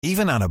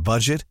Even on a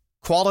budget,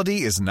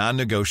 quality is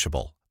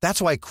non-negotiable.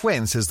 That's why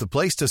Quince is the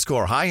place to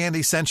score high-end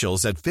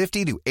essentials at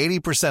 50 to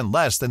 80%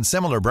 less than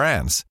similar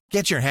brands.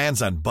 Get your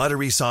hands on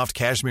buttery soft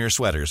cashmere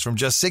sweaters from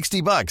just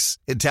 $60,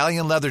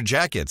 Italian leather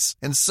jackets,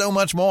 and so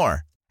much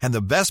more. And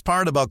the best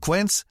part about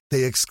Quince,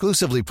 they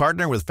exclusively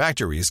partner with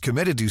factories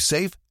committed to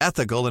safe,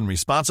 ethical, and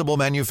responsible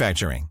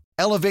manufacturing.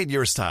 Elevate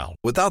your style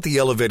without the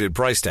elevated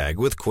price tag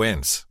with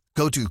Quince.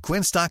 Go to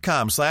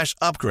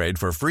quince.com/upgrade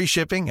for free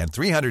shipping and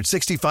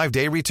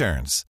 365-day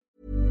returns.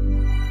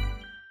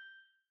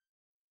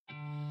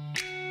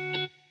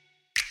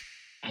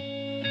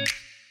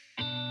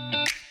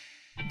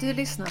 Du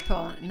lyssnar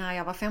på När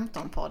jag var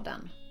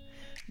 15-podden.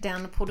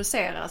 Den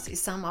produceras i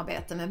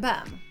samarbete med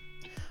BAM.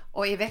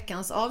 Och i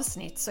veckans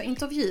avsnitt så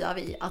intervjuar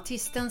vi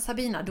artisten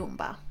Sabina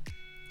Dumba.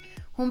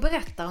 Hon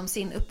berättar om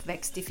sin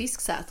uppväxt i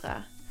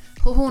Fisksätra,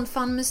 hur hon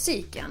fann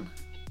musiken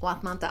och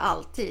att man inte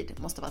alltid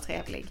måste vara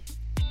trevlig.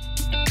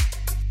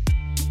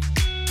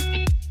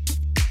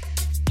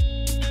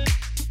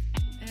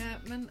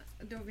 Men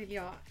då vill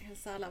jag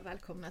hälsa alla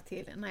välkomna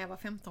till När jag var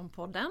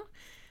 15-podden.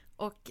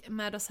 Och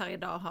med oss här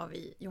idag har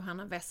vi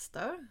Johanna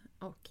Wester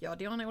och jag,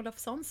 Diana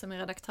Olofsson, som är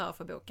redaktör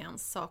för boken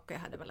Saker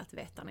jag hade velat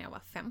veta när jag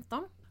var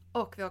 15.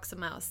 Och vi har också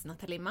med oss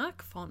Nathalie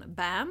Mark från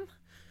BAM.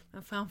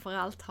 Men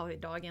framförallt har vi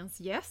dagens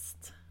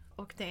gäst.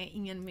 Och det är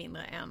ingen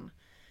mindre än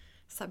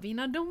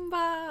Sabina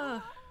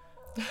Dumba.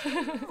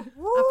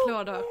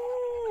 Applåder.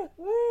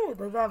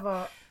 Det där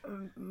var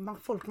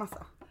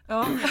folkmassa.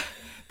 Ja,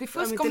 det är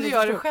först om du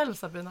gör det själv,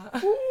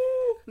 Sabina.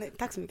 Nej,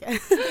 tack så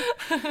mycket.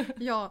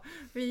 Ja,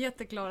 vi är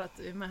jätteglada att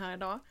du är med här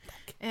idag.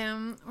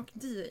 Och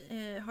du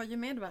har ju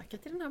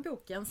medverkat i den här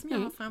boken som jag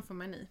har framför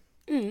mig nu.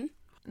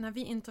 När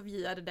vi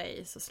intervjuade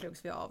dig så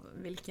slogs vi av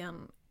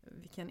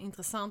vilken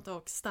intressant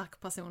och stark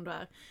person du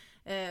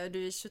är.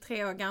 Du är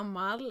 23 år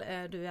gammal,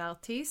 du är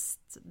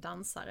artist,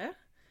 dansare.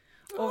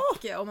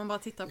 Och om man bara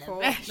tittar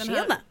på den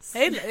här...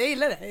 Jag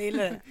gillar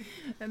det.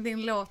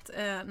 Din låt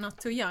Not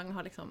Too Young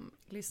har liksom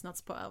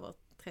lyssnats på över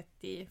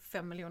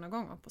 35 miljoner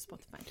gånger på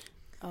Spotify.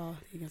 Ja,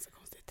 det är ganska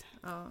konstigt.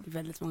 Ja.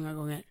 Väldigt många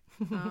gånger.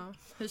 Ja.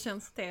 Hur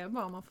känns det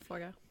bara om man får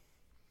fråga?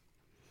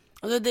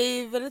 Alltså, det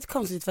är väldigt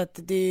konstigt för att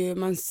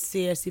man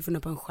ser siffrorna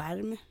på en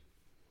skärm.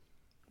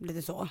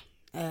 Lite så.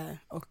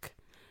 Och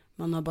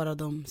man har bara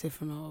de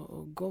siffrorna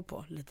att gå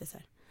på lite så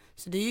här.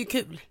 Så det är ju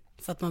kul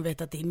för att man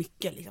vet att det är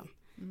mycket liksom.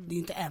 Det är ju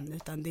inte en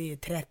utan det är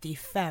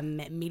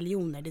 35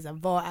 miljoner. Det är så här,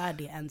 vad är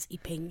det ens i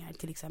pengar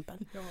till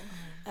exempel? Ja.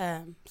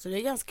 Så det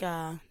är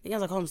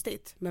ganska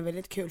konstigt men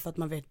väldigt kul för att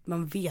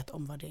man vet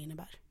om vad det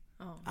innebär.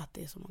 Ja. Att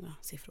det är så många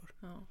siffror.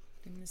 Ja,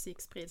 din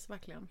musik sprids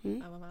verkligen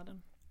över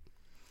världen.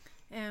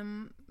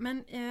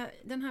 Men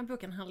den här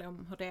boken handlar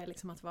om hur det är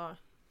liksom att vara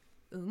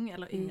ung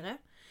eller yngre.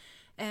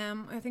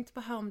 Och jag tänkte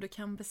bara höra om du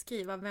kan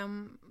beskriva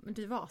vem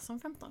du var som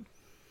 15.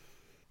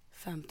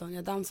 15,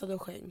 jag dansade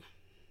och sjöng.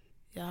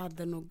 Jag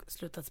hade nog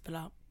slutat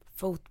spela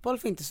fotboll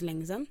för inte så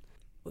länge sedan.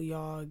 Och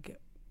jag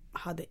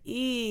hade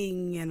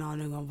ingen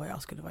aning om vad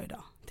jag skulle vara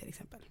idag, till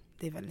exempel.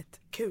 Det är väldigt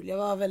kul. Jag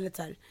var väldigt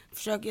så här...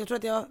 Jag tror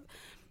att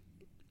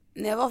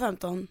när jag var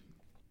 15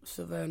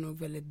 så var jag nog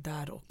väldigt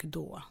där och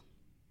då.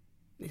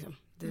 Liksom.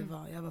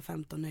 Jag var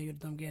 15 när jag gjorde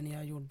de grejerna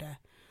jag gjorde.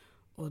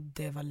 Och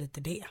det var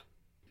lite det.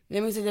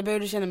 Jag minns att jag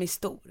började känna mig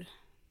stor.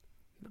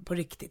 På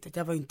riktigt.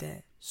 Jag var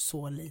inte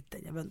så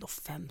liten. Jag var ändå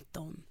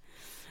 15.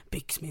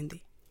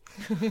 Byxmyndig.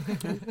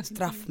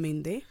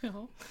 Straffmyndig.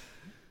 Ja.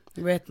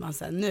 Då vet man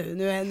så här,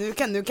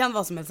 nu kan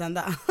vad som helst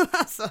hända.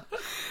 Alltså,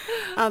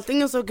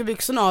 antingen så åker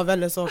byxorna av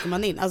eller så åker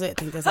man in. Alltså jag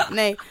tänkte så här,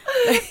 nej.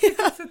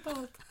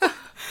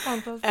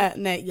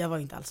 Nej, jag var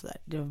inte alls så där.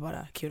 Det var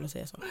bara kul att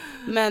säga så.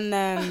 Men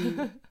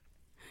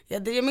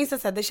jag minns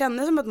att så här, det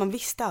kändes som att man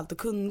visste allt och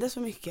kunde så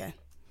mycket.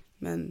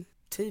 Men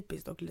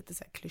typiskt och lite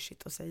så här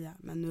klyschigt att säga.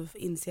 Men nu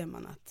inser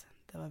man att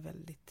det var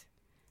väldigt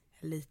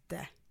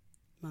lite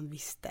man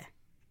visste.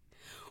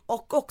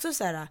 Och också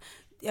så här,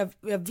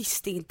 jag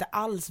visste inte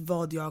alls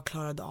vad jag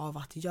klarade av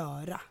att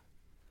göra.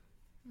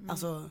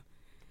 Alltså,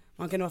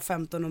 man kan vara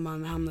 15 och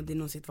man hamnade i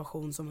någon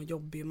situation som var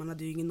jobbig. Man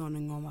hade ju ingen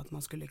aning om att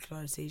man skulle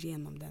klara sig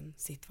igenom den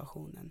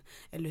situationen.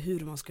 Eller hur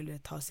man skulle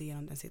ta sig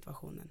igenom den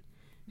situationen.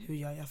 Hur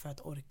gör jag för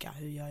att orka?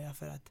 Hur gör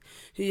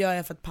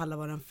jag för att palla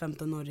vara en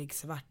 15-årig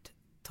svart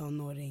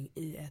tonåring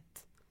i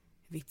ett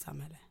vitt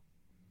samhälle?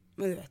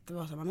 Men du vet, det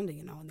var så, man hade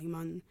ingen aning.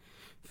 Man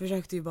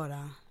försökte ju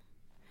bara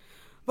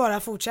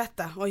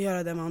fortsätta och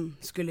göra det man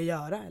skulle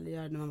göra eller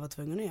göra det man var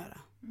tvungen att göra.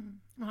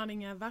 Man hade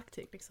inga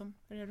verktyg liksom,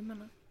 är det du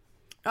menar?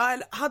 Ja,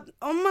 eller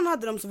om man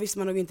hade dem så visste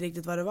man nog inte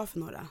riktigt vad det var för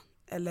några.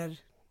 Eller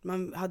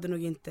man hade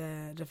nog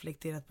inte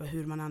reflekterat på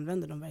hur man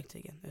använde de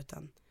verktygen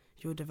utan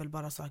gjorde väl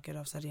bara saker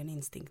av så ren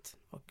instinkt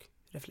och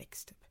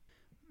reflex typ.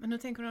 Men hur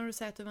tänker du när du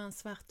säger att du var en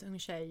svart ung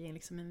tjej i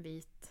liksom en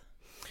vit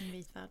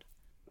värld?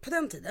 På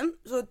den tiden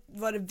så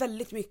var det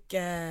väldigt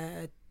mycket,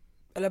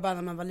 eller bara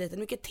när man var liten,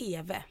 mycket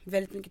tv.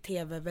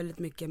 Väldigt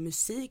mycket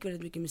musik,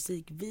 väldigt mycket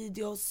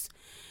musikvideos.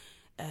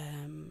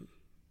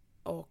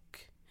 Och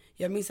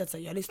jag minns att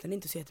jag lyssnade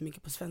inte så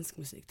jättemycket på svensk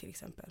musik till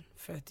exempel.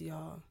 För att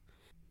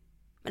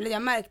Men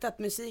jag märkte att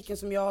musiken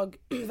som jag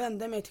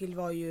vände mig till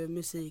var ju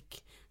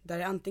musik där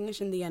jag antingen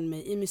kände igen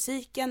mig i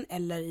musiken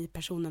eller i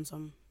personen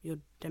som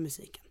gjorde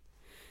musiken.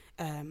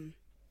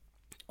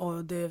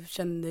 Och det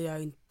kände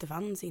jag inte,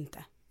 fanns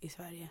inte i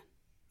Sverige.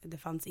 Det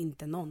fanns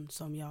inte någon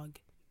som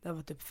det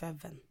var typ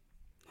Feven.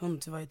 Hon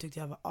tyckte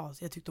jag var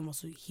jag tyckte hon var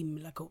så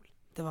himla cool.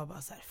 Det var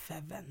bara så här,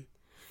 Feven.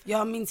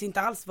 Jag minns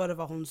inte alls vad det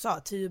var hon sa.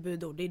 10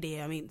 budord, det är det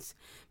jag minns.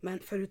 Men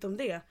förutom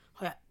det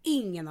har jag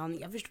ingen aning.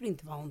 Jag förstod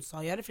inte vad hon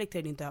sa. Jag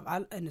reflekterade inte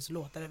över hennes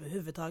låtar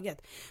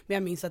överhuvudtaget. Men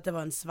jag minns att det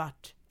var en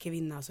svart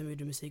kvinna som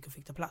gjorde musik och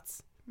fick ta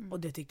plats. Och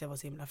det tyckte jag var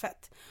så himla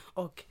fett.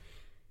 Och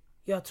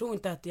jag tror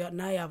inte att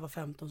när jag var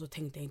 15 så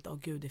tänkte jag inte,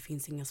 gud, det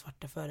finns inga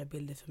svarta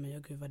förebilder för mig.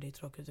 Och gud vad det är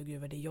tråkigt och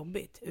gud vad det är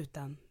jobbigt.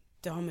 Utan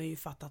det har man ju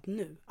fattat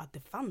nu att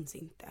det fanns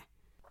inte.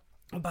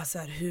 Och bara så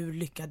här, hur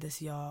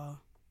lyckades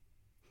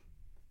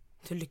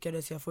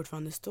jag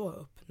fortfarande stå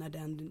upp när det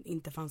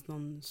inte fanns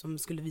någon som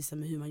skulle visa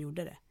mig hur man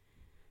gjorde det.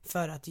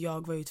 För att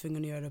jag var ju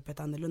tvungen att göra det på ett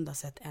annorlunda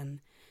sätt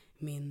än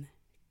min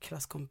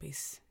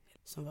klasskompis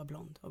som var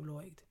blond och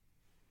blåögd.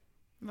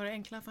 Var det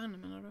enklare för henne,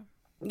 menar du?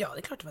 Ja, det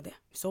är klart det var det.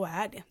 Så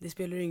är det. Det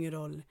spelar ingen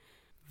roll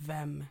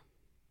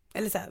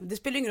det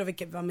spelar ingen roll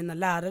vad mina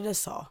lärare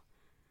sa.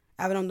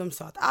 Även om de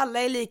sa att alla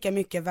är lika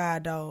mycket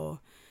värda och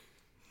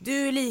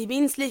du är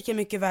minst lika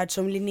mycket värd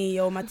som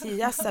Linnea och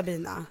Mattias,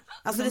 Sabina.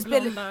 Alltså det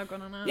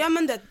spelar... Ja,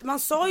 men man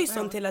sa ju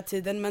sånt hela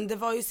tiden, men det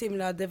var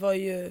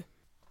ju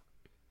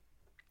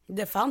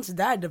det fanns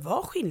det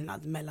var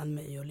skillnad mellan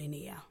mig och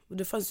Linnea. Och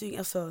det fanns ju,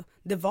 alltså,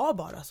 det var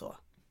bara så.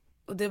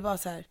 Och det var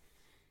så här,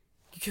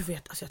 gud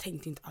vet, alltså jag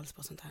tänkte inte alls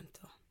på sånt här.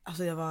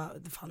 Alltså det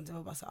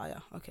var bara så,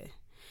 ja, okej.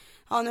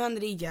 Ja, nu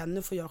händer det igen,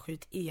 nu får jag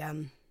skit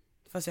igen.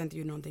 Fast jag inte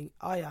gjorde någonting.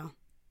 Ja,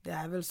 det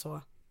är väl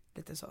så,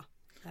 lite så.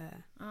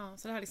 Ja,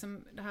 så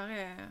det här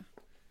är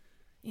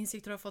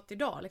insikter du har fått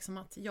idag, liksom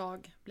att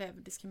jag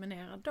blev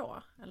diskriminerad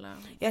då, eller?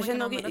 Jag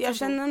känner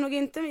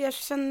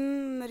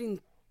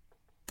inte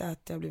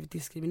att jag har blivit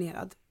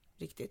diskriminerad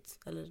riktigt,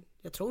 eller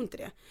jag tror inte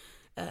det.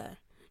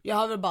 Jag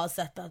har väl bara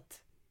sett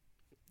att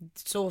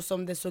så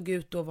som det såg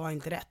ut då var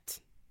inte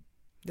rätt.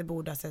 Det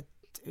borde ha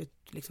sett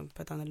ut liksom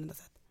på ett annorlunda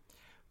sätt.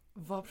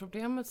 Var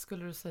problemet,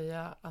 skulle du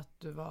säga, att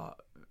du var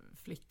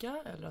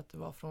flicka, eller att du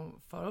var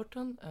från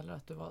förorten, eller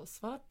att du var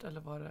svart,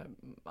 eller var det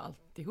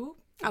alltihop?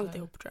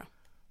 Alltihop, tror jag.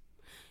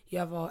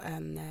 Jag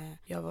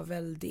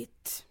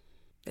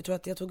tror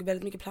att jag tog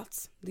väldigt mycket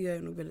plats. Det gör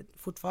jag nog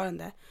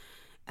fortfarande.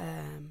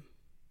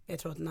 Jag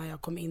tror att när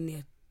jag kom in i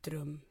ett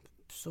rum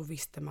så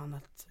visste man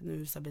att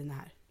nu är Sabina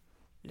här.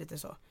 Lite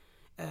så.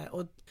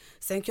 Och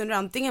sen kunde det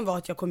antingen vara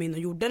att jag kom in och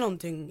gjorde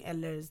någonting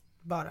eller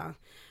bara...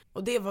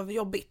 Och det var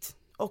jobbigt.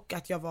 Och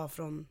att jag var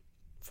från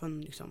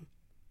liksom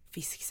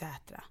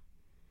Fisksätra.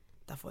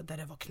 Där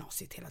det var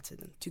knasigt hela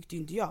tiden. Tyckte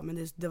ju inte jag,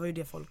 men det var ju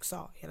det folk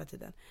sa hela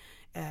tiden.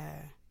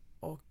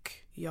 Och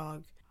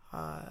jag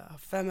har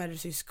 5 äldre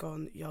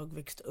syskon. Jag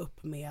växte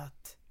upp med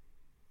att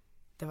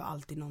det var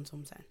alltid någon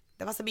som sen.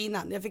 Det var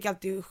Sabina. Jag fick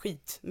alltid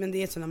skit. Men det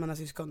är så när man har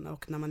syskon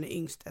och när man är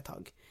yngst ett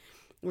tag.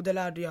 Och det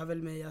lärde jag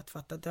väl mig att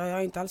fatta att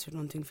jag inte alls gjort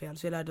någonting fel.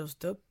 Så jag lärde att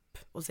stå upp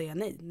och säga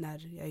nej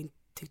när jag inte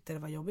tyckte det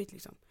var jobbigt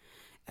liksom.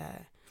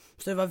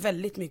 Så det var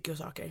väldigt mycket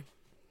saker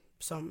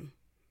som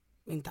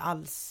inte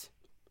alls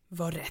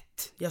var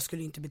rätt. Jag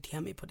skulle inte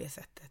bete mig på det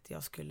sättet.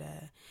 Jag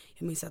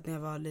minns att när jag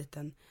var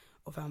liten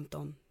och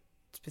 15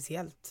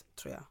 speciellt,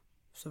 tror jag,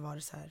 så var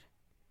det så här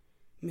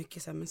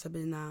mycket så här, men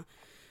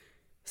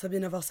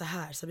Sabina var så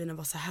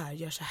här,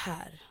 gör så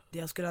här.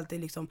 Jag skulle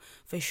alltid liksom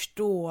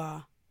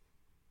förstå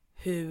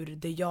hur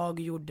det jag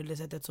gjorde, det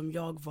sättet som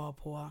jag var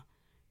på,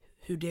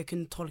 hur det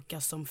kunde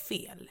tolkas som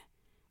fel.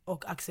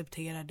 Och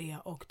acceptera det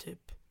och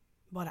typ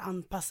bara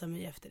anpassa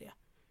mig efter det.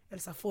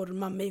 Eller så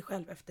forma mig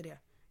själv efter det.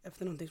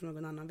 Efter någonting som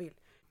någon annan vill.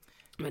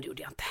 Men det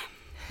gjorde jag inte.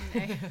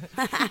 Nej.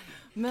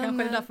 Men,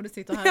 kanske är det därför du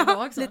sitter här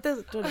idag också.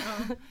 Lite tror jag.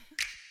 Ja.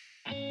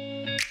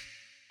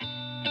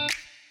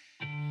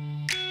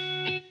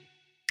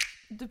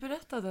 Du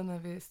berättade när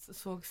vi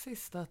såg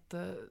sist att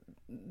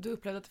du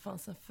upplevde att det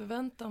fanns en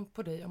förväntan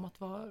på dig om att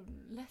vara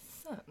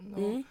ledsen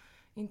och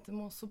inte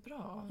må så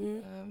bra.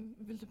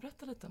 Vill du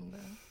berätta lite om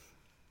det?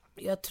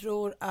 Jag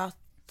tror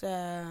att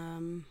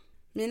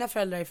mina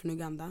föräldrar är från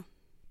Uganda.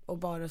 Och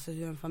bara så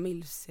hur en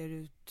familj ser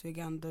ut i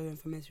Uganda och hur en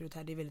familj ser ut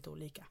här, det är väldigt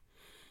olika.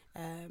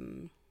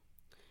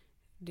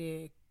 Det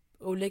är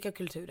olika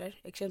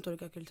kulturer, extremt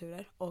olika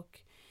kulturer. Och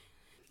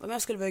om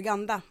jag skulle vara i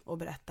Uganda och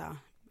berätta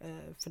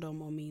för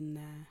dem om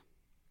min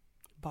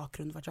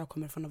bakgrund, vart jag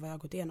kommer ifrån och vad jag har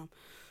gått igenom,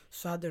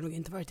 så hade det nog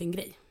inte varit en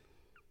grej.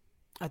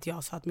 Att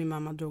jag sa att min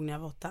mamma drog när jag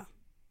var 8.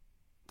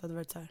 Det hade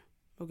varit så här,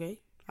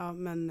 okej. Ja,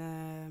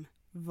 men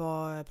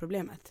vad är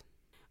problemet?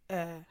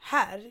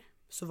 Här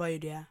så var ju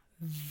det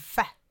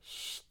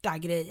värsta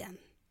grejen.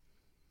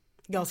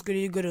 Jag skulle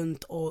ju gå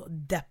runt och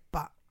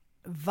deppa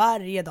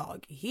varje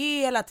dag,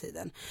 hela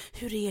tiden.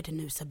 Hur är det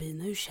nu,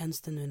 Sabina? Hur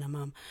känns det nu när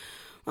man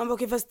bara,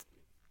 okej, fast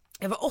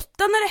jag var 8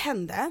 när det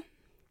hände. Men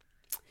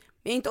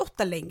jag är inte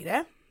 8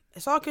 längre.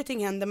 Saker och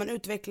ting händer, man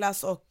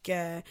utvecklas och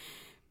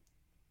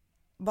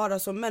bara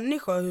som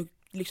människa,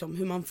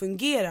 hur man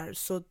fungerar,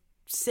 så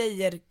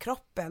säger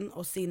kroppen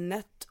och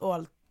sinnet och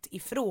allt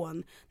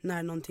ifrån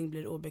när någonting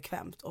blir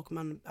obekvämt och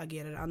man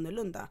agerar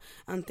annorlunda.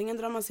 Antingen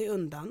drar man sig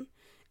undan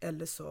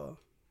eller så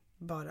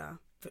bara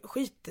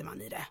skiter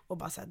man i det och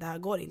bara säger det här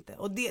går inte.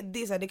 Och det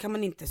är så här, det kan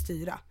man inte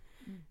styra.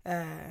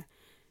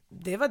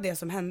 Det var det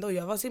som hände och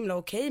jag var så himla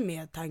okej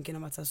med tanken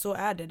om att så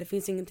är det. Det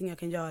finns ingenting jag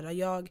kan göra.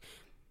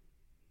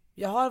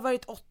 Jag har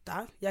varit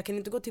 8. Jag kan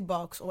inte gå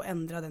tillbaks och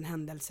ändra den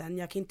händelsen.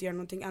 Jag kan inte göra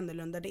någonting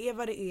annorlunda. Det är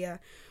vad det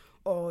är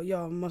och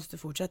jag måste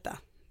fortsätta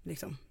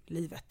liksom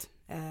livet.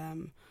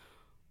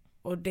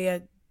 Och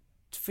det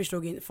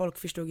folk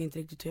förstod inte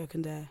riktigt hur jag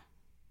kunde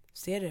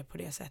se det på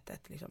det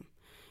sättet liksom.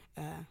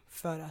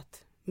 För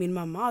att min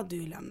mamma hade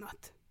ju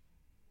lämnat.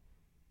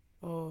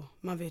 Och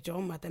man vet ju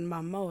om att en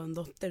mamma och en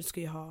dotter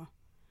ska ju ha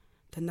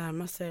den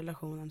närmaste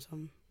relationen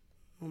som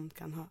hon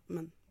kan ha.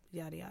 Men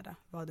jada,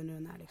 vad det nu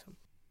än är liksom.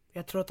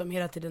 Jag tror att de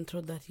hela tiden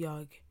trodde att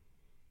jag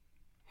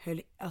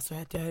höll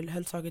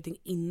saker och ting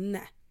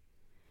inne.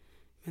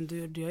 Men det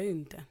gjorde jag ju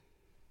inte.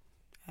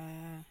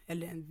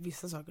 Eller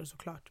vissa saker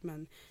såklart.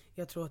 Men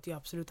jag tror att jag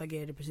absolut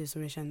agerade precis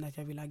som jag kände att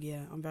jag ville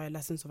agera. Om jag är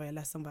ledsen så var jag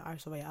ledsen, var jag arg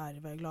så var jag arg,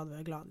 var jag glad var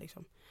jag glad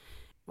liksom.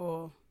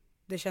 Och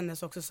det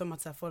kändes också som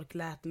att så här, folk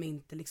lät mig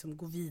inte liksom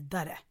gå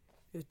vidare.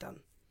 Utan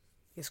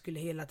jag skulle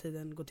hela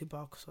tiden gå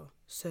tillbaka och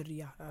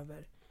sörja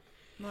över.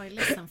 Var i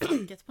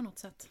ledsenfacket på något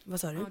sätt? Vad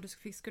sa du? Ja,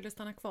 du skulle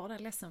stanna kvar där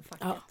i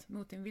ledsenfacket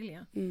mot din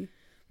vilja. Mm.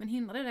 Men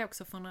hindrade det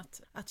också från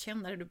att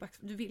känna det?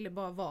 Du ville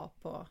bara vara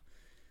på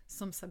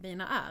som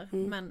Sabina är.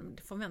 Men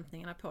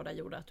förväntningarna på dig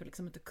gjorde att du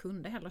liksom inte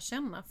kunde heller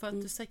känna. För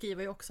att du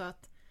skriver ju också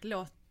att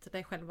låt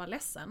dig själv vara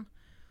ledsen.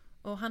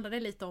 Och handlade det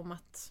lite om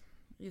att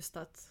just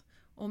att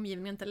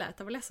omgivningen inte lät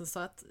dig vara ledsen så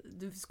att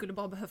du skulle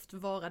bara behövt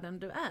vara den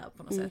du är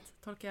på något sätt.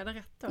 Tolkar jag det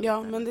rätt då?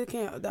 Ja, men det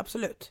kan jag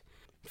absolut.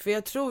 För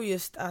jag tror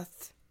just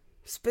att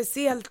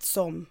speciellt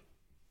som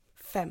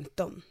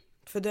 15.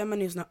 För då är man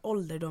ju i en sån här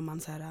ålder då man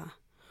så här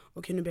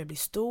okej, nu börjar jag bli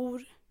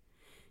stor.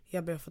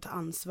 Jag börjar få ta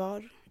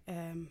ansvar.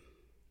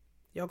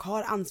 Jag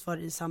har ansvar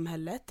i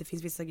samhället. Det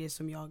finns vissa grejer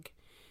som jag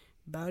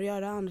bör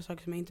göra, andra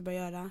saker som jag inte bör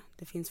göra.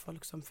 Det finns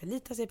folk som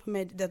förlitar sig på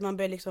mig. Det att man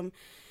börjar liksom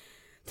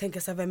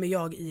tänka så här, vem är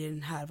jag i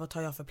den här? Vad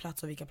tar jag för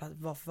plats och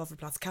vad för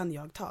plats kan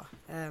jag ta?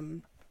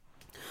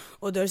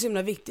 Och då är det så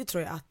himla viktigt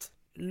tror jag att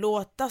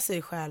låta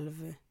sig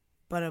själv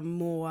bara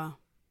må.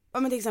 Ja,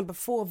 men till exempel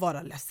få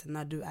vara ledsen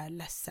när du är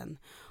ledsen.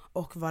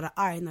 Och vara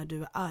arg när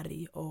du är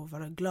arg. Och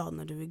vara glad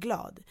när du är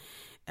glad.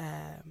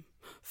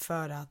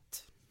 För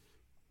att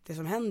det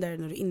som händer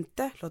när du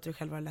inte låter dig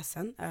själv vara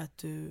ledsen är att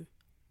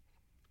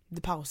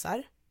du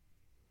pausar.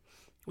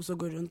 Och så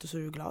går du runt och så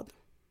är du glad.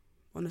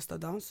 Och nästa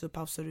dag så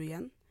pausar du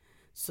igen.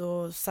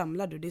 Så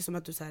samlar du. Det är som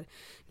att du så här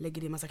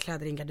lägger din massa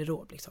kläder i en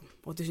garderob liksom.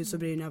 Och till slut så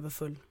blir den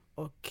överfull.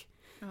 Och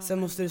sen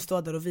måste du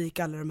stå där och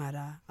vika alla de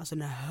här, alltså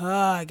den här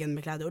högen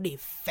med kläder. Och det är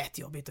fett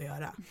jobbigt att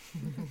göra.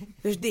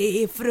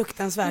 Det är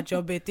fruktansvärt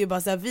jobbigt. Det är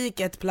bara så här, vik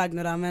ett plagg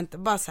när du använt.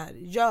 Bara så här,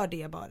 gör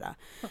det bara.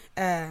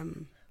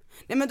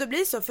 Nej men då blir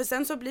det så. För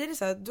sen så blir det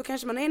så här, då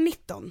kanske man är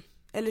 19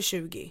 eller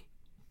 20.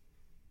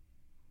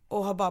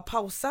 Och har bara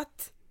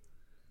pausat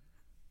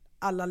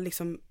alla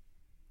liksom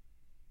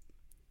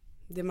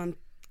det man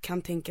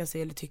kan tänka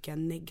sig eller tycka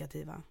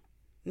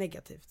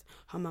negativt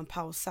har man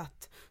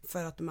pausat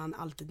för att man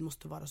alltid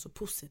måste vara så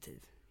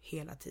positiv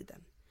hela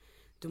tiden.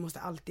 Du måste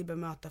alltid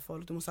bemöta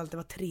folk, du måste alltid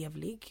vara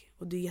trevlig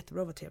och det är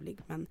jättebra att vara trevlig,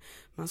 men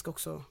man ska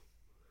också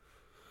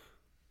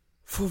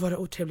få vara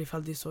otrevlig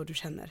ifall det är så du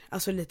känner.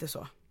 Alltså lite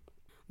så.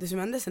 Det som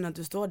händer sen att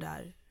du står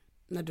där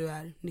när du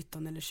är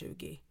 19 eller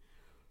 20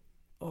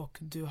 och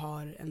du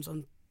har en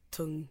sån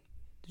tung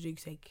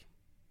ryggsäck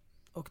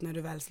och när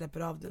du väl släpper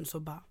av den så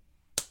bara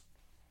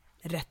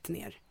rätt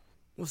ner.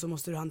 Och så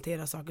måste du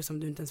hantera saker som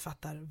du inte ens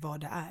fattar vad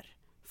det är.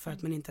 För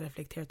att man inte har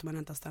reflekterat och man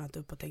inte har stannat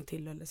upp och tänkt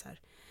till eller så här,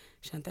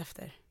 känt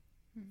efter.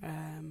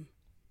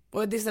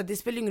 Och det är så här, det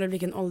spelar ingen roll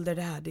vilken ålder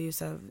det är. Det är ju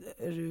så här,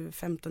 är du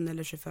 15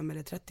 eller 25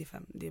 eller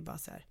 35. Det är bara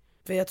så här.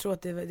 För jag tror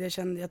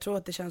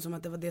att det känns som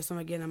att det var det som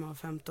var grejen när man var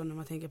 15. När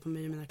man tänker på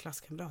mig och mina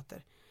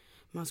klasskamrater.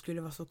 Man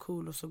skulle vara så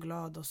cool och så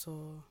glad och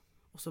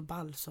så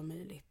ball som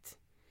möjligt.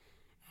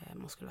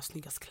 Man skulle ha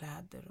snyggast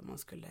kläder och man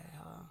skulle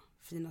ha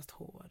finast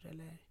hår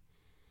eller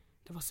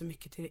det var så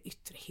mycket till det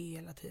yttre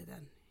hela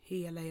tiden.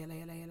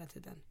 Hela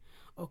tiden.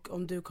 Och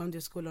om du kom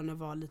till skolan och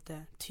var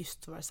lite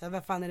tyst så var det så här,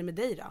 vad fan är det med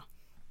dig då?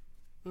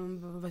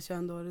 Vad gör jag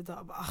en dålig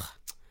dag?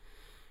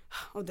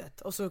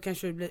 Och så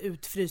kanske du blir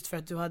utfryst för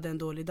att du hade en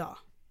dålig dag.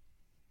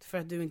 För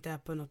att du inte är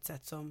på något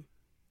sätt som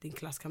din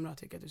klasskamrat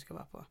tycker att du ska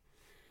vara på.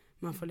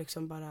 Man får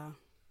liksom bara.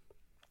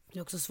 Det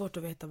är också svårt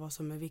att veta vad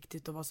som är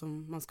viktigt och vad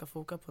som man ska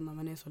foka på när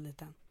man är så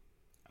liten.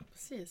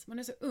 Precis, man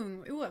är så ung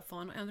och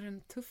oerfaren och ändå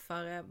en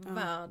tuffare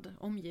värld,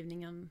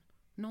 omgivningen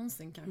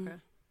någonsin kanske.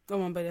 Om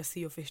man börjar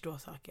se och förstå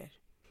saker.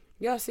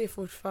 Jag ser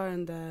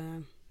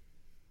fortfarande,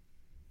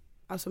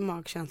 alltså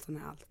magkänslan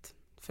är allt.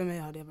 För mig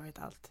har det varit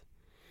allt.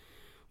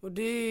 Och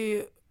det är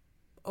ju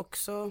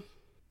också,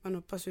 man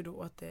hoppas ju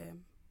då att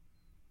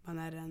man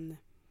är en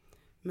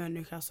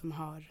människa som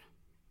har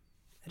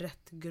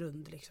rätt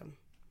grund liksom.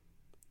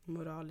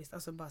 moraliskt,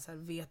 alltså bara så här,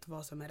 vet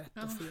vad som är rätt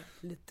och fel,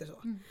 lite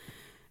så.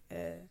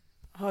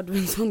 Har du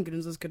en sån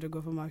grund så ska du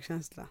gå på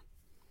magkänsla.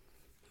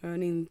 Har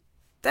du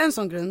inte en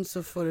sån grund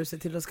så får du se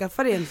till att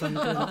skaffa dig en sån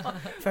grund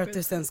för att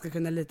du sen ska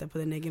kunna lita på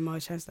din egen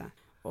magkänsla.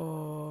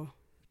 Och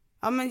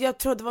ja, men jag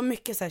tror det var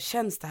mycket så här,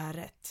 känns det här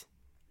rätt?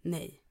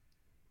 Nej.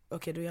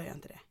 Okej, då gör jag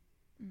inte det.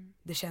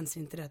 Det känns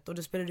inte rätt. Och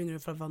det spelar ingen roll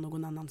för vad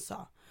någon annan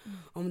sa.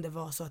 Om det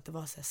var så att det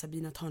var så här,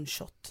 Sabina, ta en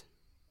shot.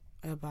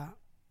 Och jag bara,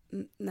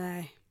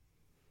 nej.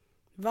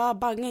 Va,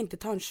 banga inte,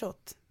 ta en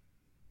shot.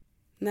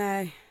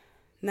 Nej,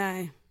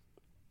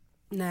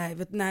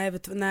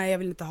 jag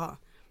vill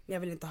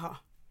inte ha.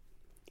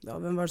 Ja,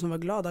 vem var det som var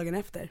glad dagen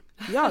efter?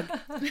 Jag.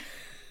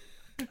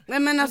 Nej,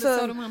 men alltså, du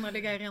såg de andra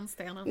ligga i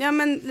rännstenen. Ja,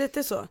 men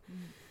lite så.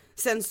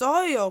 Sen så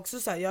har jag också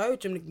så här, jag har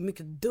gjort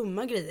mycket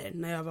dumma grejer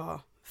när jag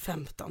var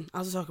 15.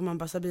 Alltså saker man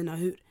bara, Sabina,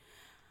 hur?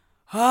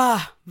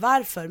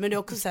 Varför? Men det är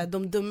också så här,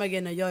 de dumma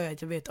grejerna gör jag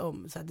att jag vet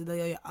om. Så här, det där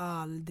gör jag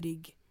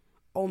aldrig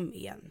om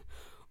igen.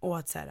 Och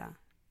att så här,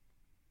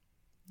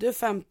 du är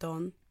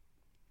 15,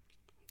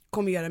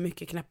 kommer göra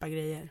mycket knäppa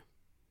grejer.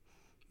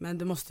 Men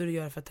det måste du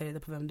göra för att ta reda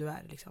på vem du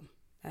är liksom.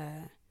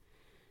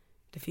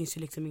 Det finns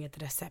ju liksom inget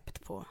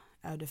recept på,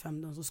 är du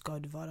 15 så ska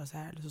du vara så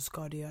här eller så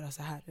ska du göra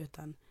så här,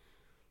 utan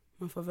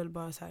man får väl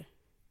bara så här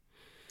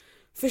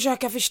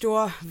försöka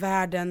förstå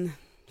världen,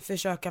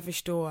 försöka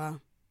förstå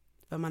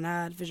vem man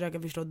är,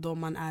 försöka förstå de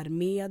man är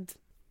med.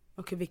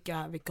 Och vilka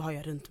har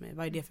jag runt mig,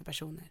 vad är det för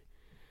personer,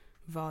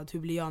 hur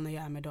blir jag när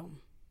jag är med dem,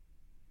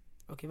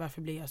 och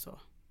varför blir jag så.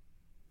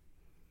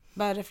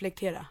 Bara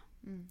reflektera.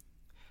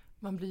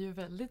 Man blir ju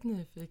väldigt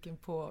nyfiken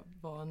på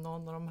vad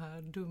någon av de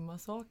här dumma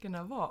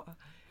sakerna var.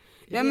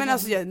 Ja, men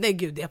alltså, nej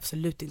gud, det är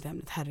absolut inte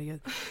ämnet,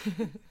 herregud.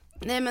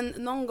 Nej, men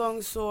någon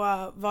gång så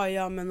var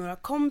jag med några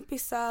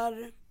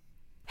kompisar,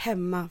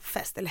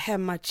 hemmafest, eller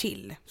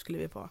hemmachill skulle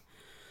vi på.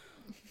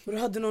 Och då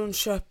hade någon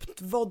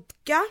köpt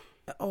vodka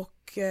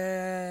och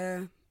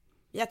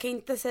jag kan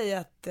inte säga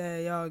att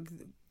jag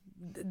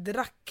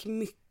drack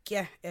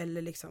mycket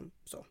eller liksom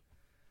så.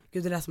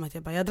 Gud, det lät som att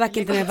jag drack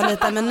inte när jag var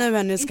liten,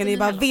 men nu ska ni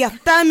bara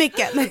veta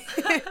mycket.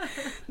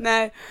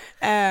 Nej.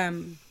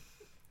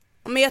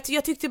 Men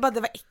jag tyckte bara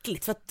det var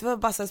äckligt, för att det var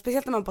bara så här,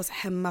 speciellt när man på så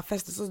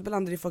hemmafester så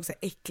blandade folk så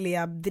här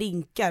äckliga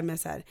drinkar med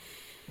så här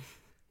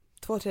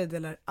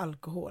 2/3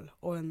 alkohol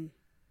och en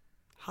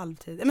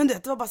halvtid. Men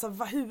det var bara så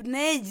här,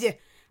 nej!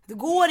 Det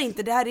går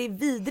inte, det här är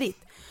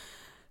vidrigt.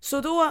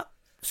 Så då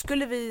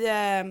skulle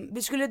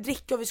vi skulle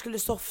dricka och vi skulle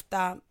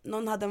softa.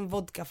 Någon hade en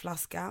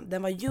vodkaflaska,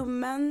 den var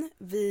ljummen.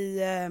 Vi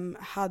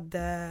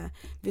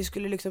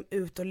skulle liksom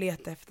ut och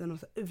leta efter någon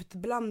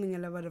utblandning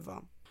eller vad det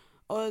var.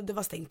 Och det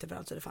var stängt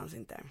överallt så det fanns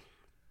inte.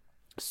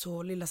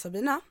 Så lilla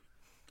Sabina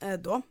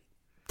då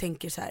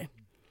tänker så här: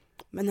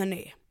 men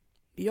hörni,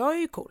 jag är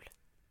ju cool.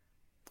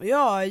 Och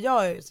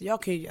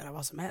jag kan ju göra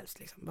vad som helst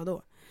liksom.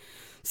 Vadå?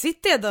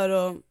 Sitter jag där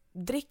och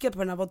dricker på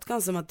den här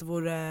vodkan som att det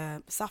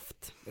vore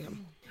saft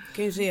liksom.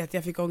 Kan ju se att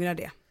jag fick ångra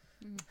det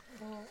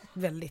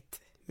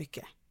väldigt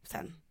mycket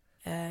sen.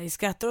 Jag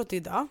skrattar åt det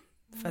idag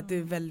för att det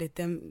är väldigt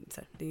jag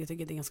tycker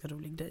det är en ganska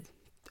rolig grej.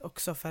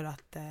 Också för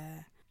att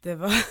det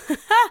var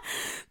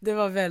det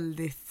var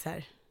väldigt så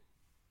här,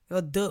 det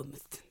var dumt.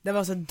 Det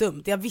var så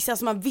dumt. Jag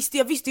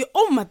visste ju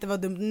om att det var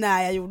dumt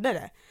när jag gjorde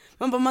det.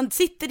 Man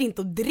sitter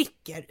inte och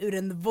dricker ur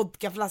en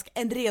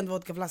ren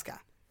vodkaflaska.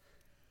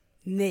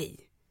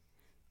 Nej.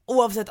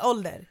 Oavsett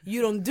ålder.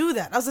 You don't do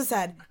that. Alltså så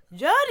här,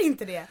 gör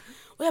inte det.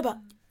 Och jag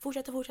bara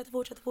fortsätter.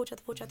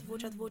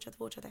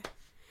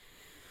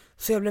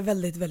 Så jag blev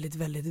väldigt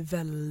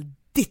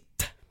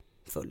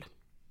full.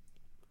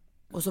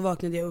 Och så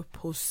vaknade jag upp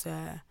hos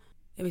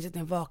jag visste att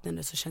när jag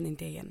vaknade så kände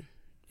inte jag igen.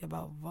 Jag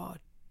bara,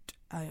 vart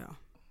är jag?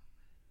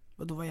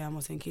 Och då var jag hemma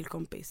hos en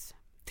killkompis.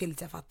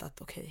 Tills jag fattade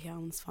att okej,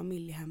 hans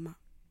familj är hemma.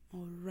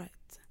 All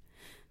right.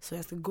 Så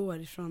jag ska gå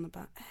ifrån och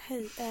bara,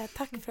 hej,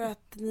 tack för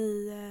att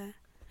ni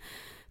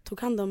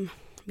tog hand om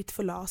mitt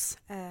förlas.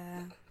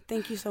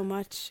 Thank you so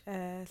much.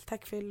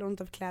 Tack för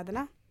lånet av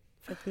kläderna.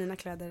 För att mina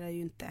kläder är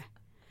ju inte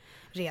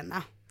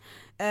rena.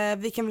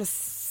 Vi kan väl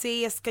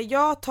se, ska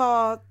jag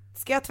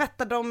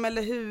tvätta dem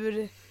eller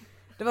hur?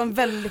 Det var en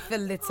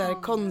väldigt så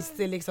här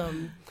konstig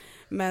liksom.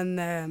 Men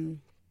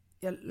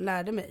jag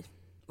lärde mig.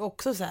 Och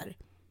också så här,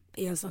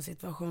 i en sån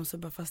situation så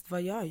bara, fast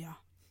vad gör jag?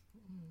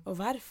 Och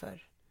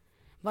varför?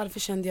 Varför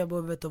kände jag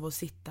behovet av att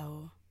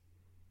sitta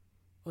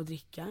och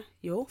dricka?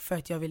 Jo, för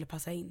att jag ville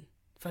passa in.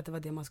 För att det var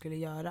det man skulle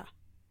göra.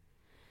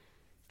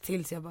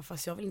 Tills jag bara,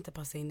 fast jag vill inte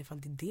passa in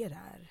ifall det är det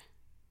är.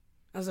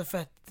 Alltså för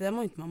att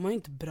man mår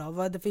inte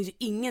bra. Det finns ju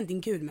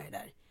ingenting kul med det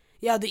där.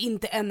 Jag hade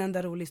inte en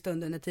enda rolig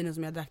stund under tiden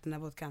som jag drack den här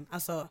vodkan.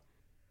 Alltså,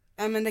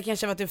 men det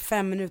kanske var typ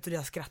 5 minuter och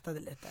jag skrattade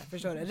lite.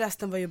 Förstår du?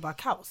 Resten var ju bara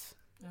kaos.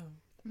 Ja.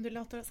 Du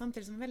låter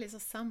samtidigt som en väldigt så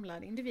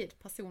samlad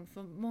person.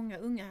 För många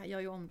unga gör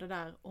ju om det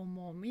där om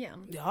och om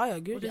igen. Ja,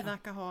 gud. Och du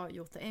verkar ha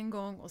gjort det en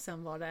gång och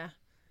sen var det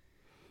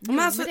men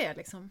alltså, med det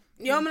liksom.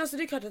 Ja, men alltså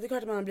det är klart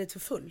att man har blivit för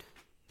full.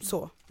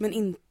 Så. Men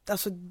inte,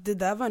 alltså det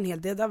där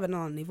var en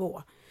annan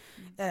nivå.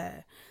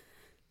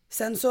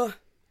 Sen så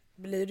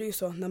blir det ju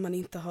så när man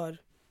inte har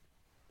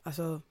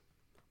alltså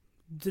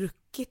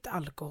druckit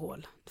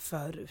alkohol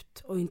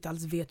förut och inte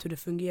alls vet hur det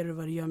fungerar och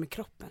vad det gör med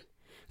kroppen.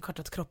 Klart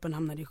att kroppen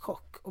hamnar i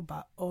chock och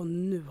bara,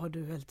 nu har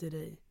du hällt i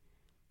dig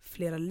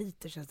flera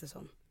liter, känns det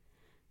som.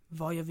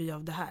 Vad gör vi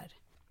av det här?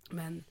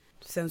 Men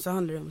sen så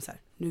handlar det om så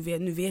här,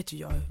 nu vet ju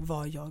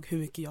jag hur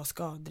mycket jag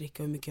ska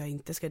dricka och hur mycket jag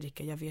inte ska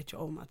dricka. Jag vet ju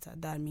om att så här,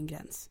 där är min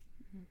gräns.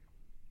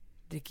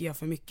 Dricker jag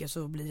för mycket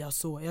så blir jag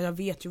så. Jag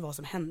vet ju vad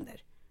som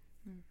händer.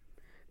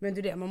 Men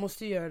det är det, man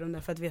måste ju göra dem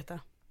där för att veta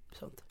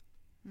sånt.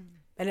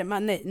 Eller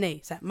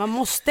nej så här, man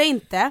måste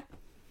inte.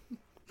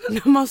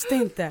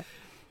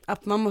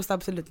 Man måste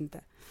absolut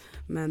inte.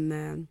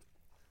 Men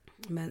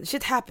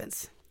shit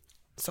happens.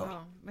 Så.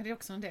 Ja, men det är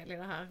också en del i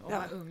det här att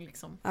vara ung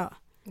liksom. Ja.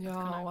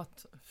 Ja, och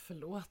att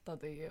förlåta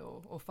det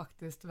och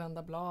faktiskt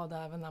vända blad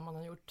även när man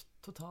har gjort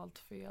totalt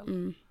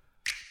fel.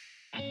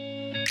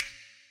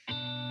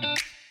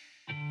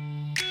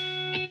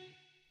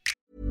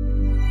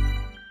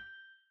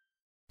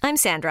 I'm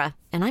Sandra,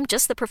 and I'm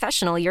just the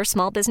professional your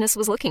small business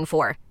was looking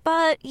for.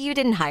 But you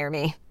didn't hire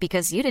me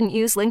because you didn't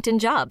use LinkedIn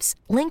Jobs.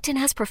 LinkedIn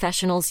has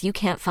professionals you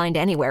can't find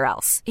anywhere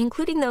else,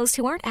 including those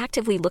who aren't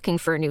actively looking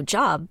for a new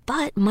job,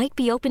 but might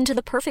be open to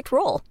the perfect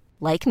role,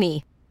 like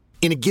me.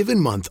 In a given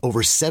month,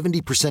 over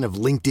 70%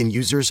 of LinkedIn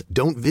users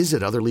don't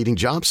visit other leading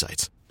job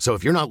sites. So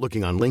if you're not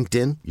looking on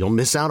LinkedIn, you'll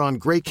miss out on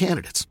great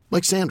candidates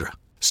like Sandra.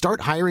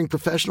 Start hiring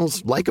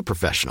professionals like a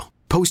professional.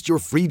 Post your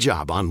free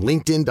job on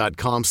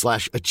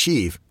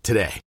linkedin.com/achieve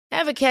today.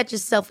 Ever catch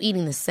yourself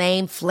eating the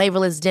same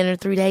flavorless dinner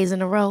 3 days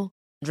in a row?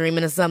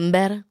 Dreaming of something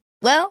better?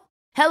 Well,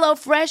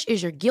 HelloFresh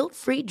is your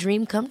guilt-free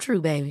dream come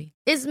true, baby.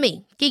 It's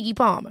me, Keke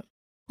Palmer.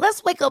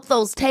 Let's wake up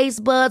those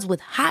taste buds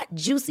with hot,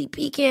 juicy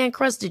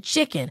pecan-crusted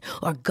chicken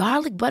or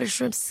garlic butter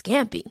shrimp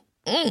scampi.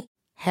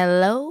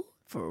 Hello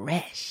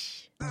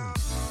Fresh.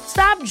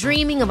 Stop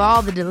dreaming of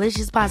all the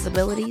delicious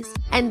possibilities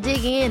and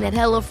dig in at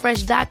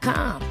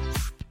HelloFresh.com.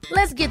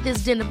 Let's get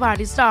this dinner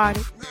party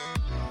started.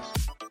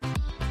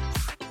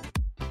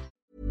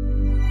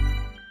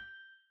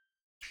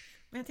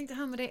 Men jag tänkte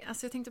här med dig,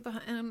 alltså jag tänkte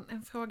bara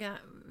en fråga.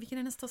 Vilken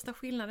är den största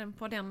skillnaden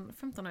på den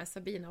 15-åriga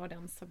Sabina och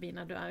den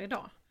Sabina du är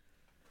idag?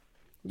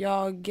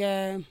 Jag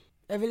är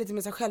väl lite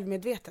mer så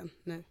självmedveten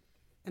nu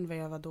än vad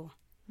jag var då.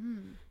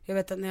 Jag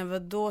vet att när jag var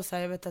då så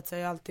här, jag vet att så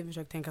jag alltid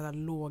försökt tänka så här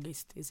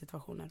logiskt i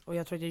situationer. Och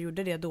jag tror att jag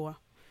gjorde det då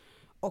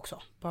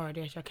också. Bara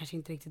det att jag kanske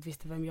inte riktigt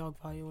visste vem jag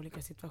var i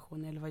olika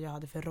situationer eller vad jag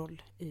hade för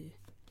roll i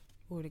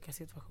olika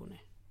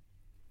situationer.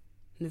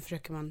 Nu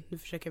försöker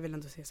jag väl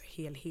ändå se så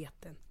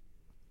helheten.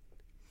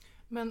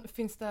 Men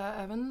finns det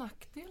även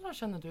nackdelar,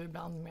 känner du,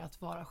 ibland med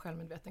att vara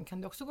självmedveten?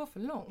 Kan det också gå för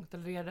långt?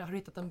 Eller har du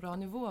hittat en bra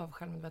nivå av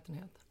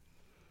självmedvetenhet?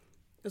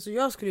 Alltså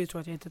jag skulle ju tro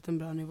att jag hittat en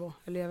bra nivå.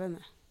 Eller jag vet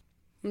inte.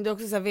 Men det är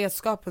också så här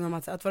vetskapen om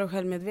att vara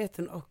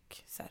självmedveten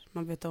och så här,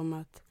 man vet om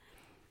att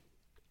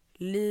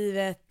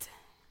livet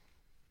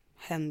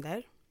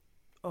händer.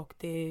 Och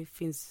det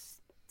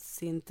finns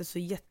inte så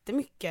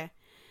jättemycket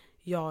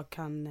jag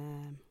kan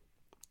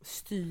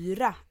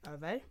styra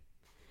över.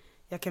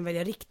 Jag kan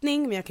välja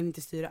riktning men jag kan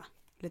inte styra.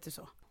 Lite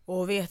så.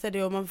 Och veta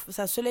det, och man,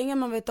 så länge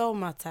man vet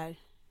om att så här,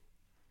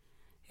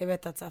 jag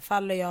vet att så här,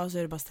 faller jag så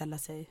är det bara att ställa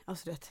sig.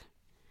 Alltså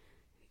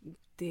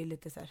det är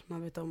lite så här,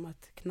 man vet om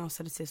att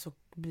knasar det sig så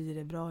blir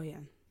det bra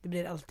igen. Det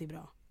blir alltid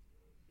bra.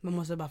 Man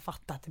måste bara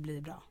fatta att det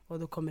blir bra och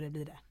då kommer det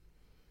bli det.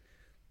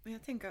 Men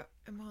jag tänker,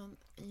 jag har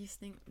en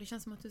gissning. Det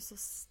känns som att du är så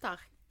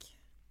stark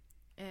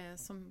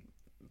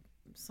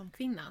som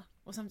kvinna.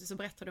 Och samtidigt så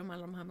berättar du om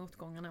alla de här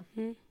motgångarna.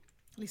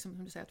 Liksom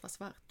som du säger, att vara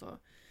svart och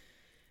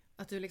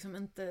att du liksom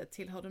inte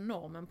tillhörde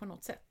normen på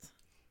något sätt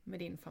med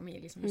din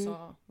familj, som du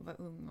sa, och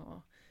var ung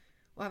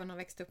och även har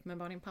växt upp med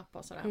bara din pappa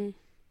och sådär.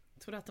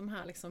 Tror du att de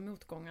här liksom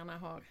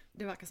motgångarna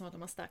det verkar som att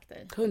de har stärkt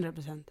dig?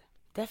 100%.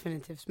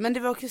 Definitivt. Men det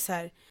var också så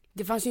här,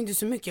 det fanns ju inte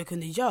så mycket jag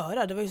kunde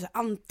göra. Det var ju så här,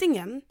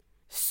 antingen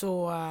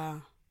så,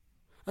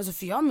 alltså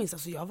för jag minns,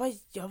 alltså jag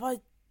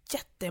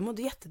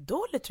mådde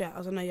jättedåligt tror jag.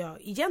 Alltså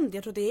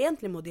jag tror att jag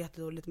egentligen mådde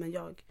jättedåligt, men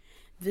jag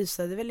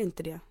visade väl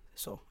inte det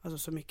så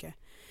mycket.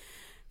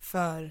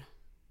 För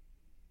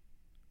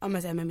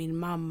med min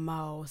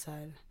mamma och så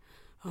här,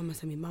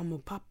 min mamma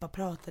och pappa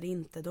pratade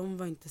inte, de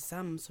var inte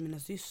sams som mina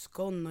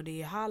syskon och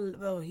det är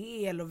halv och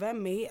hel och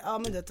vem är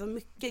men det var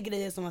mycket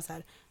grejer som var så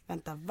här,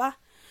 vänta va?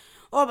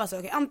 Och jag bara så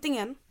okej,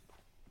 antingen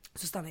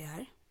så stannar jag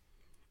här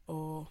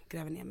och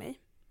gräver ner mig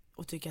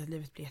och tycker att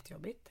livet blir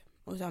jättejobbigt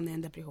och så hamnar jag i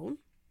en depression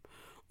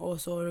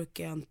och så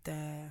orkar jag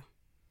inte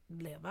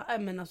leva,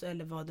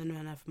 eller vad det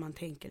nu är för man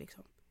tänker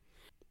liksom.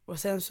 Och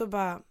sen så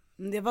bara,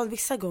 det var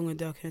vissa gånger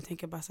då jag kunde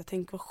tänka bara så,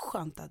 tänk vad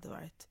skönt det hade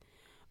varit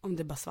om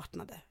det bara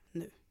svartnade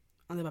nu.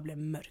 Om det bara blev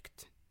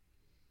mörkt.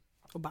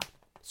 Och bara,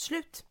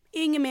 slut.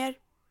 Inget mer.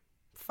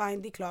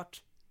 Fine, det är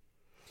klart.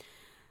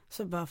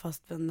 Så bara,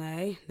 fast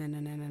nej,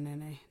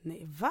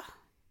 va?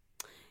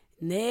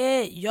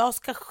 Nej, jag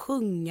ska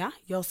sjunga,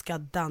 jag ska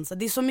dansa.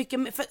 Det är så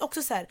mycket, för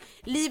också så här,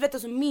 livet är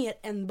så mer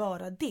än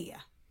bara det.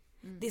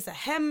 Det är så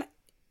här,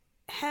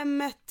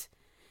 hemmet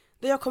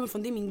där jag kommer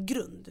från, det är min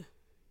grund.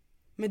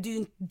 Men det är ju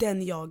inte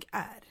den jag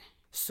är.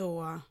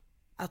 Så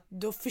att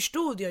då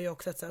förstod jag ju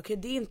också att så, okej,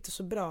 det är inte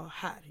så bra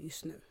här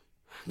just nu.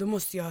 då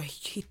måste jag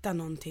hitta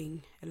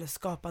någonting eller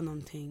skapa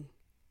någonting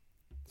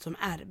som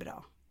är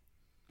bra.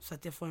 Så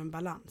att jag får en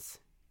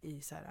balans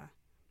i så här,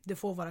 det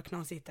får vara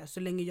knasigt där så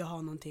länge jag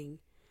har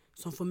någonting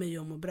som får mig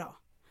att må bra.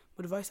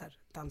 Och det var ju så här,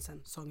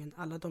 dansen, sången,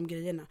 alla de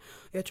grejerna.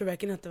 Och jag tror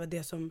verkligen att det var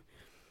det som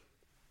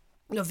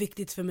var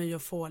viktigt för mig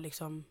att få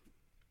liksom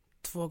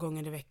 2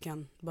 gånger i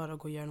veckan. Bara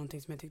gå och göra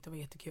någonting som jag tyckte var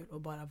jättekul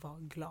och bara vara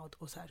glad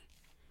och så här,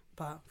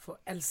 bara få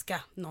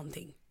älska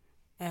någonting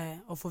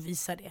och få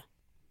visa det.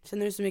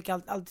 Sen är det så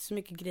mycket, alltid så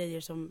mycket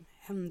grejer som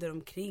händer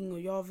omkring och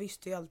jag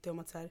visste ju alltid om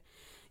att så här,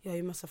 jag har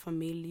ju massa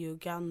familj i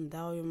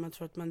Uganda och man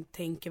tror att man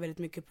tänker väldigt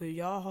mycket på hur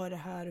jag har det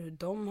här och hur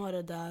de har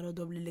det där och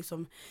då blir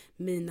liksom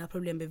mina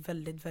problem blir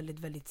väldigt, väldigt,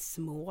 väldigt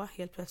små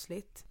helt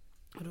plötsligt.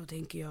 Och då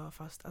tänker jag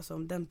fast, alltså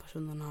om den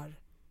personen har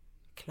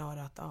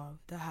klarat av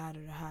det här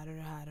och det här och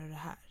det här och det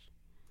här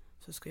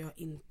så ska jag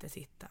inte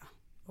sitta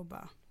och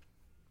bara,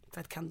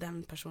 för att kan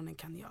den personen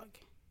kan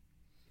jag.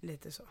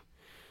 Lite så.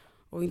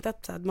 Och inte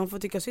att man får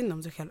tycka synd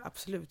om sig själv,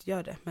 absolut,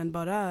 gör det. Men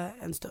bara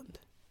en stund.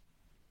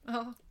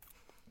 Ja.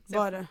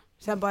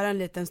 Bara en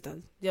liten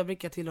stund. Jag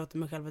brukar tillåta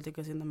mig själv att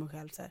tycka synd om mig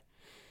själv. Så här.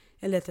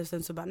 En liten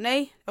stund så bara,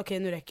 nej, okej,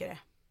 nu räcker det.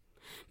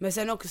 Men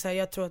sen också så här,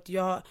 jag tror att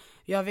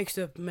jag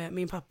växte upp med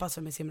min pappa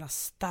som är så himla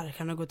stark.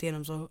 Han har gått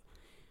igenom så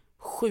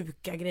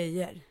sjuka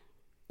grejer.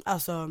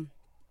 Alltså,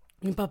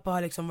 min pappa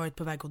har liksom varit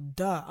på väg att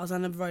dö. Alltså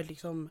han har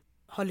varit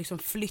har liksom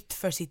flytt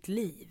för sitt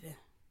liv.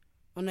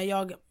 Och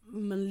när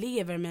man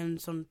lever med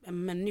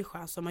en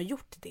människa som har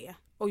gjort det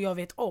och jag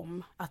vet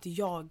om att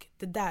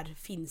det där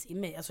finns i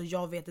mig, alltså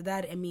jag vet det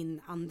där är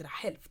min andra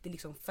hälft, det är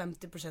liksom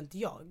 50%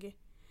 jag,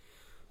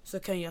 så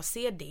kan jag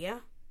se det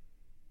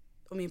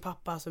och min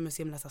pappa som är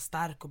så himla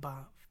stark och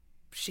bara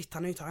shit,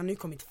 han har ju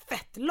kommit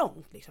fett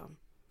långt liksom.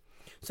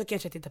 Så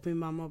kanske jag tittar på min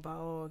mamma och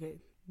bara okej,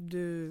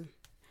 du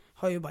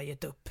har ju bara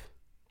gett upp.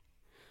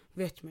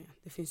 Vet man,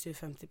 det finns ju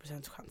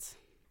 50% chans.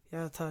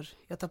 Jag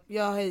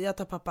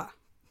tar pappa.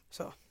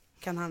 Så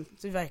kan han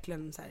så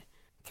verkligen så här,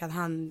 kan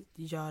han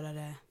göra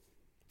det,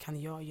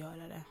 kan jag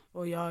göra det.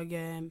 Och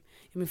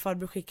min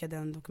farbror skickade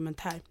en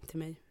dokumentär till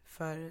mig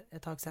för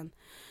ett tag sedan.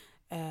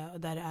 Och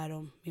där är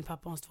om min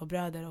pappa och hans 2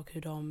 bröder och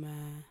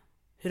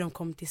hur de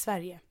kom till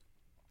Sverige.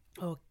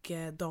 Och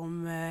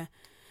de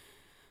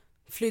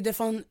flydde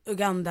från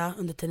Uganda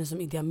under tiden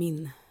som Idi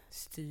Amin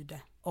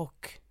styrde.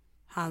 Och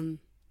han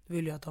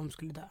ville ju att de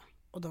skulle dö.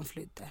 Och de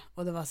flydde.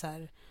 Och det var så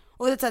här.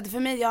 Och det är så här, för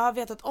mig, jag har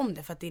vetat om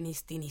det för att det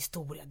är en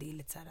historia. Det är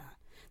lite så här,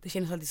 det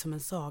känns alltid som en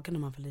saga när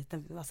man var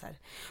liten. Det var så här,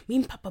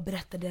 min pappa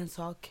berättade en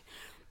sak.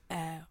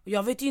 Och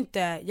jag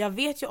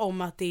vet ju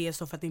om att det är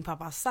så för att min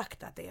pappa har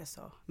sagt att det är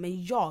så.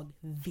 Men jag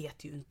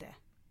vet ju inte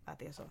att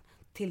det är så.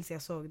 Tills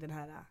jag såg den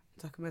här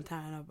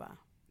dokumentären och bara,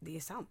 det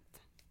är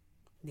sant.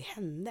 Det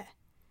hände.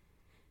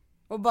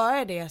 Och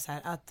bara det så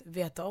här, att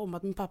veta om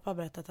att min pappa har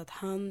berättat att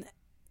han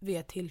vid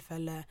ett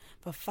tillfälle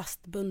var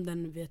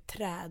fastbunden vid ett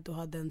träd och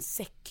hade en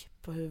säck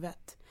på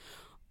huvudet.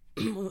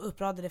 Och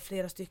uppradade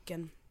flera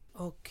stycken.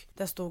 Och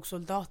där stod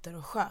soldater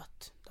och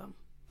sköt dem.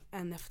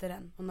 En efter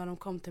en. Och när de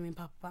kom till min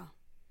pappa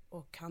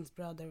och hans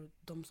bröder,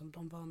 de som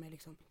de var med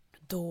liksom,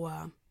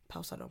 då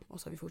pausade de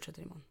och så vi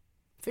fortsätter imorgon.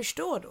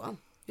 Förstår då?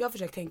 Jag har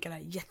försökt tänka det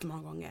här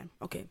jättemånga gånger.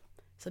 Okej,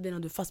 Sabina,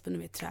 du är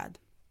fastbunden vid ett träd.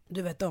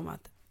 Du vet om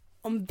att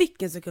om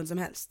vilken sekund som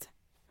helst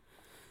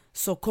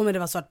så kommer det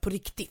vara svart på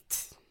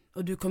riktigt.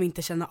 Och du kommer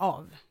inte känna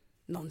av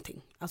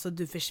någonting. Alltså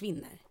du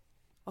försvinner.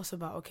 Och så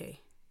bara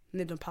okej.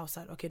 Nu de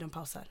pausar.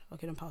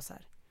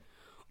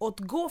 Och att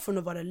gå från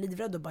att vara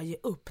livrädd och bara ge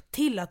upp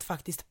till att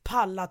faktiskt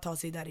palla ta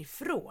sig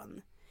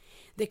därifrån.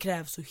 Det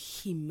krävs så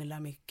himla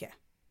mycket.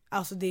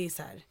 Alltså det är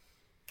så här.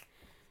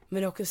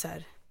 Men det är också så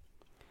här.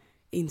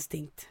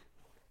 Instinkt.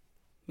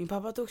 Min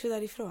pappa tog sig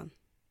därifrån.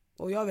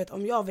 Och jag vet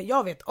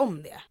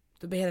om det.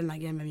 Då blir hela den här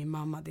grejen med min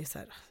mamma. Det är så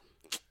här.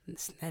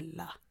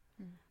 Snälla.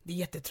 Det är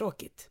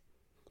jättetråkigt.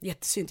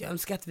 Jättesynd. Jag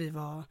önskar att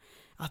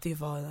vi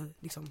var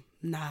liksom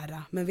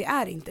nära. Men vi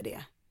är inte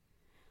det.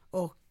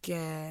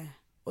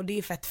 Och det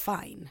är fett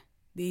fine.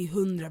 Det är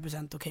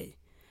 100% okej.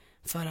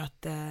 För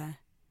att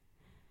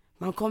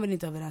man kommer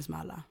inte överens med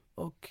alla.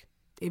 Och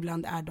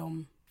ibland är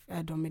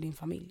de med din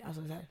familj.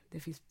 Alltså så här,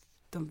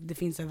 det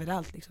finns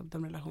överallt liksom,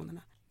 de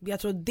relationerna. Jag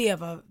tror det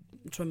var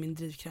min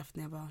drivkraft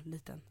när jag var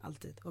liten.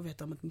 Alltid. Och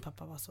vet om att min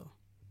pappa var så.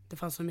 Det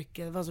fanns så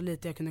mycket, det var så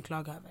lite jag kunde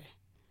klaga över.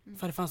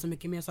 För det fanns så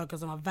mycket mer saker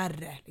som var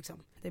värre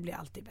liksom. Det blir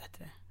alltid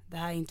bättre. Det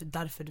här är inte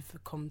därför du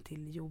kom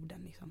till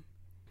jorden liksom.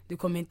 Du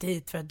kommer inte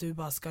hit för att du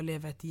bara ska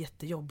leva ett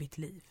jättejobbigt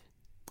liv.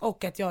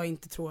 Och att jag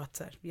inte tror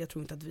jag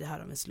tror inte att vi är här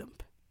av en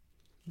slump.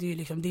 Det är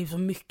liksom, det är så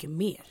mycket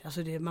mer.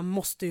 Alltså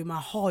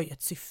man har ju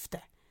ett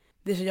syfte.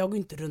 Det är så jag går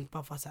inte runt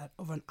bara för att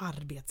vara en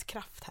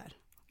arbetskraft här.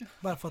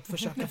 Bara för att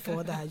försöka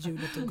få det här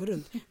hjulet att gå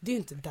runt. Det är ju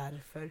inte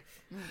därför.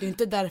 Det är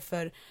inte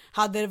därför.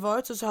 Hade det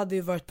varit så hade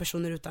det varit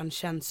personer utan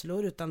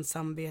känslor, utan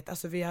samvete.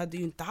 Alltså vi hade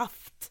ju inte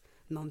haft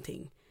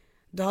någonting.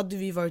 Då hade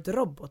vi varit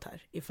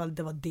robotar ifall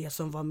det var det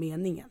som var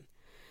meningen.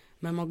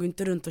 Men man går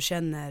inte runt och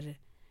känner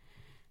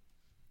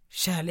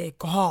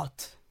kärlek och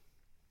hat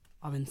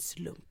av en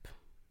slump.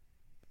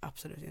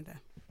 Absolut inte.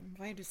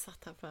 Vad är du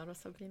satt här för då,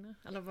 Sabrina?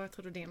 Eller vad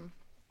tror du din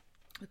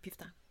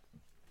uppgift är?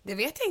 Det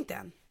vet jag inte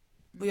än.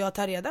 Och jag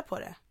tar reda på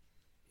det.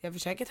 Jag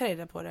försöker ta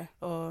reda på det.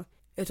 Och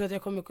jag tror att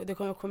det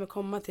kommer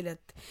komma till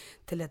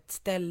ett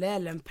ställe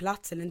eller en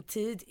plats eller en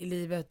tid i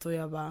livet. Och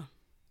jag bara,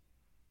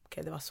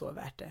 okej, det var så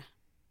värt det.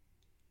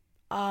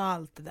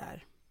 Allt det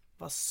där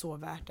var så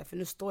värt det. För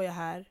nu står jag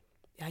här.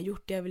 Jag har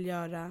gjort det jag vill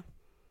göra.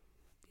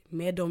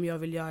 Med dem jag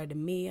vill göra det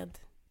med.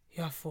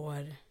 Jag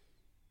får...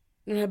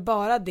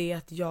 Bara det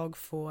att jag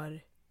får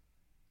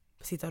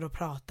sitta och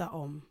prata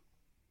om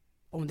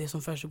det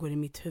som först går i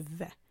mitt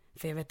huvud.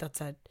 För jag vet att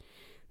så här,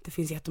 det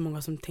finns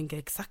jättemånga som tänker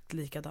exakt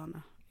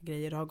likadana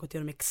grejer och har gått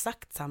igenom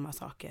exakt samma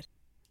saker.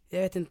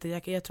 Jag vet inte,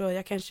 jag tror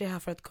jag kanske är här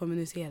för att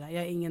kommunicera.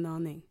 Jag har ingen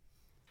aning.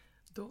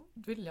 Då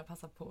vill jag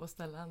passa på att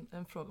ställa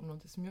en fråga om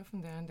något som jag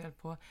funderar en del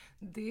på.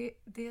 Det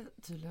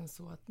är tydligen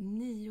så att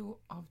 9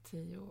 av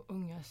 10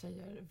 unga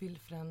tjejer vill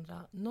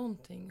förändra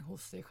någonting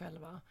hos sig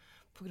själva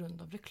på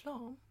grund av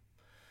reklam.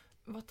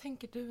 Vad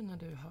tänker du när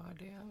du hör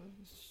det?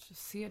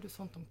 Ser du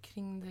sånt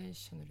omkring dig?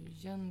 Känner du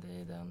igen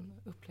dig i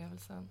den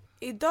upplevelsen?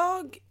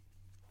 Idag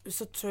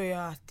så tror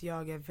jag att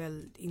jag är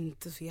väl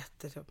inte så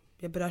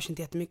jag berörs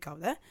inte jättemycket av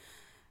det.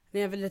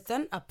 När jag var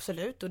liten,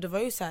 absolut. Och det var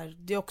ju så här,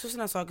 det är också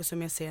sådana saker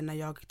som jag ser när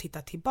jag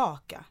tittar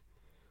tillbaka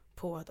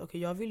på att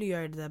okej, jag ville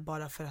göra det där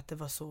bara för att det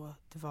var så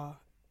det var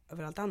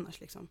överallt annars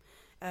liksom.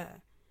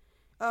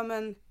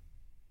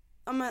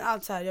 Men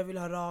allt så här, jag vill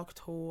ha rakt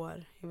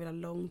hår, jag vill ha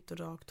långt och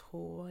rakt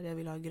hår, jag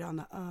vill ha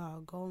gröna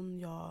ögon,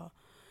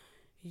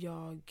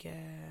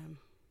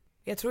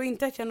 jag tror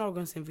inte att jag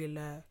någonsin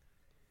ville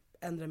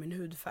ändra min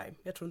hudfärg.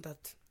 Jag tror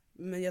att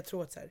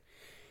så här,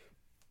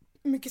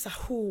 mycket så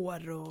här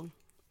hår och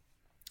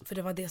för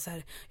det var det så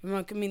här,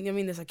 jag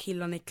minns så här,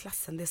 killarna i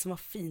klassen, det som var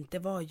fint, det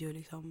var ju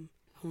liksom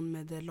hon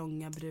med det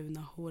långa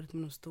bruna håret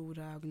med de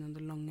stora ögonen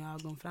och de långa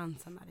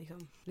ögonfransarna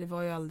liksom. Det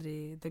var ju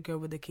aldrig the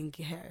girl with the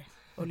kinky hair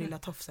och lilla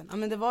tofsen. Ja,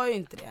 men det var ju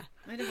inte det.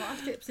 Nej, det var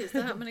alltid precis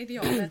det här, men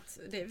idealet,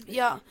 det är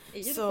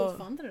ju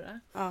fortfarande det där.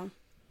 Ja.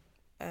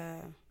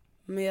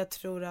 Men jag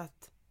tror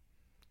att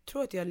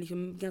jag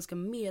liksom ganska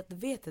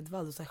medvetet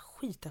valde att så här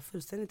skita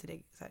fullständigt i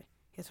det. Så här.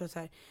 Jag tror att så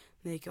här,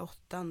 när jag gick i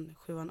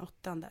 7:an,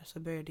 8:an där så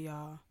började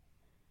jag...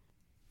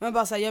 Men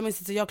bara så här, jag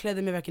minns inte, jag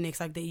klädde mig verkligen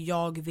exakt det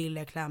jag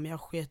ville klä mig.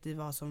 Jag sket i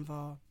vad som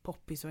var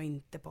poppis och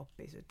inte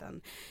poppis.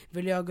 Utan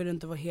ville jag gå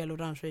runt och vara hel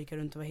orange så gick jag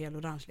runt och var hel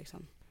orange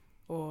liksom.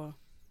 Och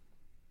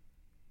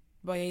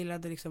bara jag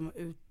gillade liksom att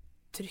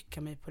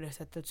uttrycka mig på det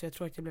sättet. Så jag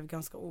tror att jag blev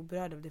ganska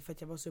oberörd av det för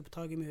att jag var så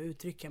upptagen med att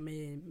uttrycka mig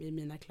i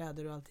mina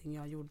kläder och allting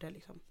jag gjorde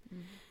liksom.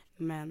 Mm.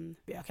 Men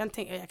jag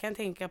kan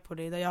tänka på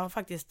det. Jag har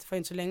faktiskt, för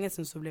inte så länge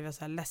sedan så blev jag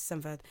så här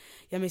ledsen för att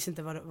jag minns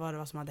inte vad det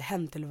var som hade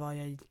hänt eller vad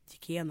jag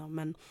gick igenom.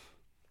 Men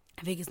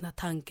jag fick en sån här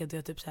tanke att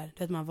jag typ så här,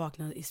 vet,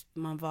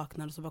 man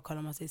vaknar och så bara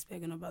kollar man sig i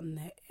spegeln och bara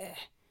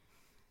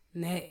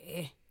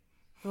nej.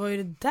 Vad är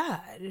det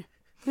där?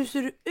 Hur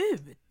ser du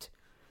ut?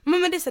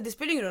 Men det är så här, det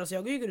spelar ingen roll. Alltså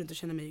jag går runt och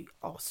känner mig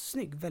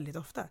assnygg väldigt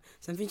ofta.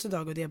 Sen finns det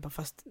dagar där jag bara,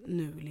 fast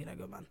nu lilla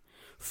gumman,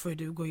 får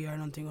du gå och göra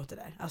någonting åt det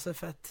där. Alltså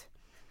för att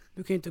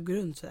du kan ju inte gå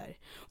runt så där.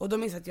 Och då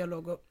minns jag att jag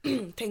låg och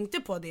tänkte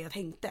på det jag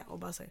tänkte. Och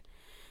bara så här,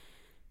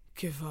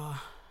 gud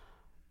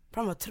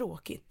vad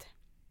tråkigt.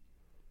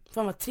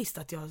 Fan vad trist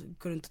att jag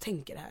går runt och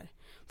tänker det här.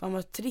 Fan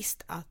vad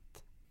trist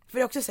att... För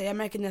jag också säga, jag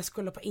märker när jag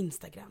scrollar på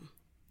Instagram.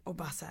 Och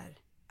bara så här,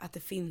 att det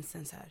finns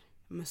en så här,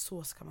 men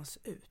så ska man se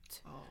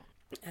ut.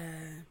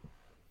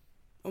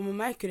 Och man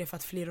märker det för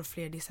att fler och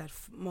fler, det är så här,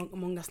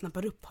 många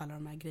snappar upp alla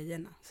de här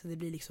grejerna. Så det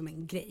blir liksom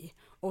en grej.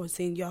 Och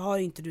sen, jag har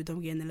inte du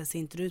de grejerna eller ser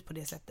inte du ut på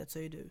det sättet så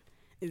är du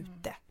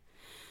ute.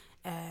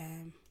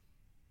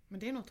 Men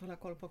det är något att hålla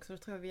koll på också. Det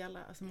tror jag vi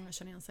alla, alltså många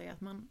känner igen sig,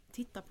 att man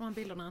tittar på de här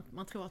bilderna, att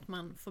man tror att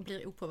man får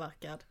bli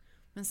opåverkad.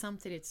 Men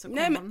samtidigt så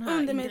kommer den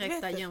här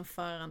indirekta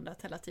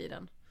jämförandet hela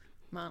tiden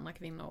med andra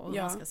kvinnor och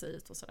hur man ska se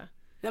ut och sådär.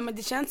 Ja, men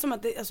det känns som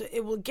att det, alltså,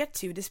 it will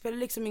get you. Det spelar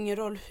liksom ingen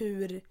roll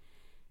hur...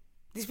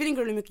 Det spelar ingen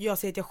roll hur mycket jag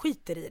säger att jag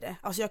skiter i det.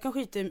 Alltså jag kan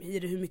skita i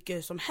det hur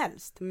mycket som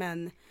helst.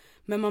 Men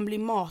man blir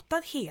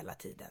matad hela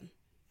tiden.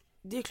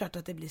 Det är klart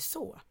att det blir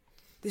så.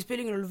 Det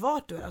spelar ingen roll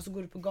vart du är. Alltså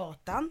går du på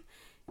gatan,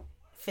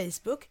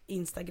 Facebook,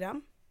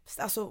 Instagram,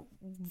 alltså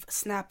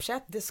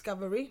Snapchat,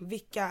 Discovery.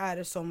 Vilka är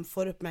det som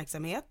får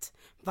uppmärksamhet?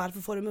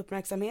 Varför får de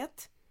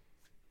uppmärksamhet?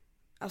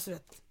 Alltså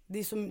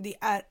det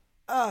är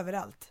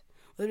överallt.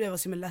 Och det blev jag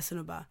som en ledsen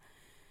och bara...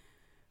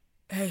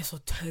 Jag är så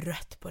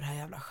trött på det här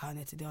jävla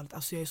skönhetsidealet.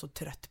 Alltså jag är så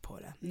trött på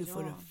det. Nu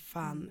får det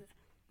fan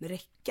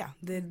räcka.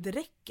 Det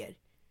räcker.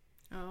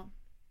 Ja.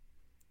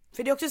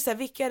 För det är också så här,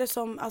 vilka är det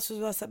som,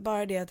 alltså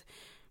bara det att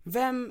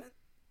vem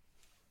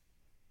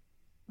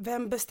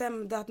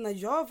bestämde att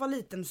när jag var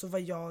liten så var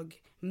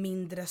jag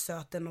mindre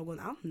söt än någon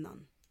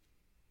annan?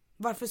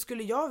 Varför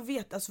skulle jag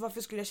veta, alltså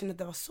varför skulle jag känna att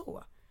det var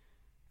så?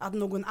 Att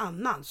någon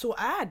annan, så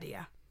är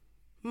det.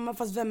 Men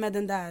fast vem är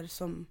den där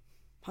som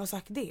har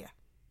sagt det?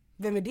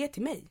 Vem är det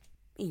till mig?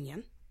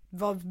 Ingen.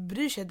 Vad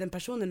bryr sig den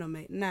personen om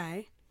mig?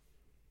 Nej.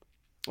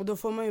 Och då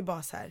får man ju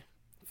bara så här,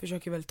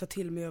 försöker väl ta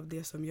till mig av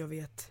det som jag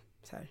vet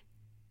så här.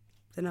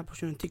 Den här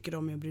personen tycker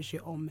om mig och bryr sig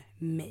om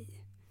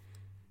mig.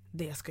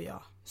 det ska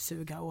jag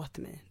suga åt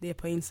mig. Det är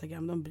på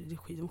Instagram, de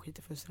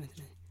skiter fullständigt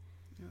i mig.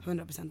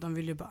 100%, de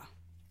vill ju bara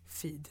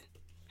feed,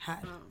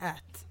 här,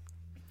 ät.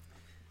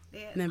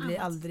 Men blir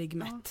aldrig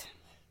mätt.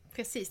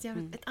 Precis, det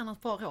är ett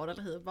annat bra råd,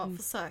 eller hur? Bara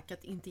försök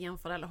att inte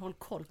jämföra eller håll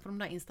koll på de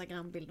där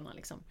Instagram-bilderna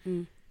liksom.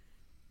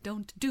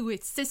 Don't do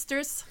it,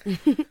 sisters!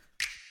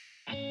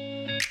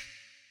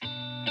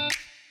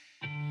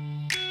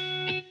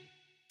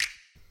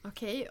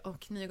 Okej,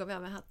 och nu går vi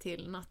över här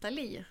till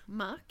Nathalie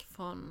Mark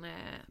från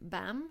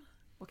BAM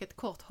och ett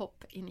kort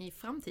hopp in i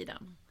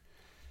framtiden.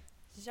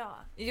 Ja,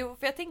 jo,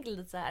 för jag tänker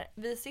lite så här.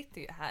 Vi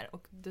sitter ju här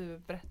och du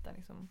berättar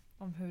liksom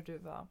om hur du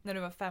var när du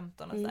var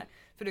 15 och så här,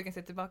 för du kan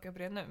se tillbaka på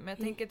det nu. Men jag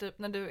tänker typ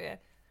när du är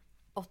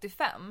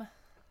 85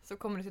 så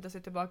kommer du sitta och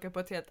se tillbaka på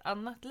ett helt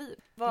annat liv.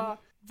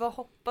 Vad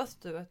hoppas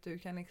du att du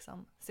kan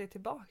liksom se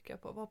tillbaka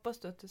på? Vad hoppas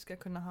du att du ska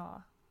kunna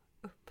ha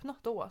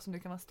uppnått då som du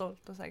kan vara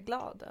stolt och så här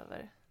glad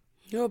över?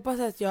 Jag hoppas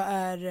att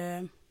jag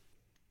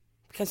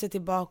kan se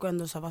tillbaka och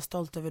ändå så vara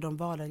stolt över de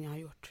valen jag har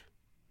gjort.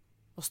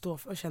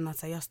 Och känna att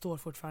så här, jag står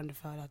fortfarande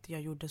för att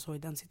jag gjorde så i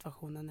den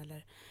situationen.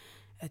 Eller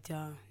att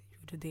jag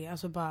gjorde det.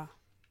 Alltså bara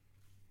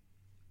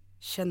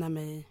känna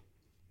mig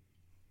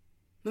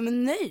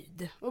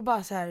nöjd. Och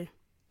bara så här.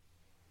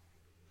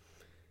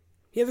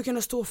 Jag vill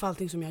kunna stå för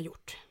allting som jag har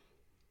gjort.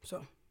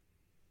 Så.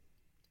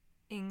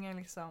 Ingen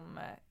liksom,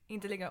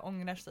 inte ligga och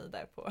ångrar sig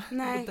där på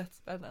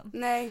dödsbädden.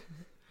 Nej.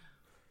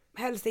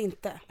 Helst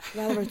inte.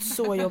 Det hade varit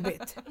så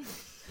jobbigt.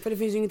 För det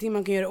finns ju ingenting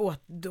man kan göra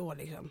åt då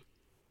liksom.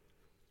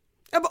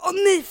 Jag bara,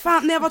 nej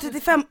fan, när jag var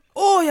 35,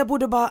 jag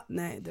borde bara,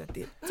 nej du vet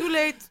det. Too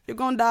late, you're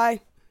gonna die.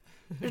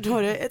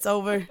 Förstår du, it's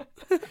over.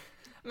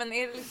 Men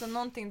är det liksom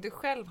någonting du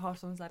själv har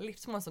som så här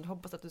livsmål som du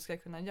hoppas att du ska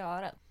kunna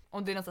göra?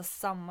 Om det är något så här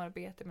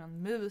samarbete med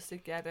en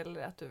musiker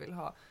eller att du vill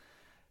ha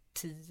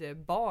 10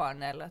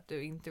 barn eller att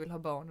du inte vill ha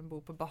barn och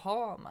bo på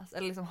Bahamas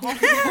eller liksom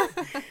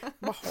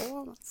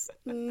Bahamas.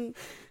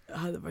 Det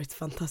hade varit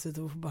fantastiskt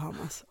att bo på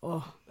Bahamas.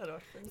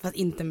 Fast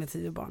inte med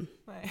 10 barn.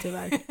 Nej.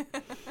 Tyvärr.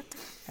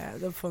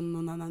 Då får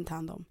någon annan ta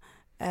hand om.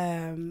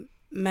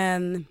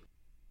 Men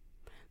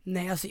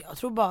nej, alltså jag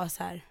tror bara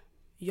så här.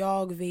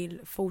 Jag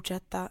vill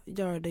fortsätta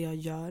göra det jag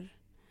gör.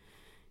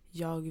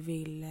 Jag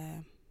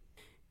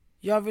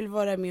vill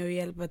vara med och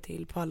hjälpa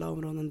till på alla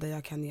områden där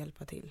jag kan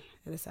hjälpa till.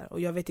 Eller så här. Och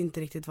jag vet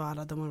inte riktigt vad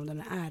alla de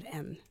områdena är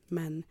än.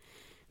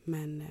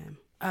 Men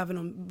även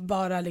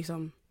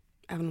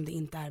om det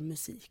inte är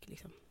musik.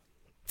 Liksom.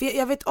 För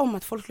jag vet om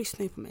att folk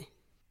lyssnar på mig.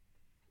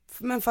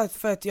 Men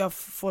för att jag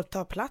får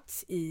ta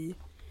plats i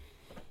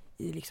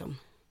liksom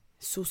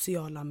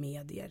sociala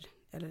medier.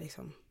 Eller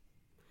liksom.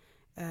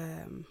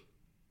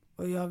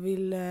 Och jag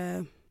vill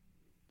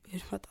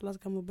att alla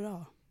ska må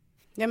bra.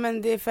 Ja,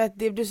 men det är för att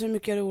det blir så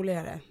mycket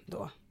roligare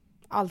då.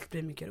 Allt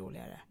blir mycket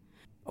roligare.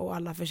 Och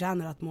alla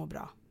förtjänar att må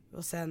bra.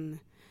 Och sen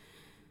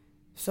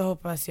så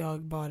hoppas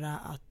jag bara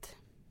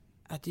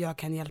att jag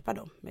kan hjälpa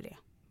dem med det.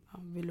 Ja,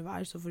 vill du vara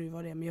arg så får du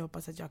vara det. Men jag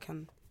hoppas att jag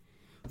kan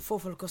få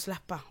folk att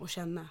släppa och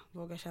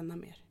våga känna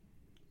mer.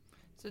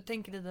 Så du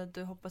tänker lite att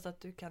du hoppas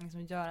att du kan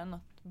liksom göra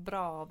något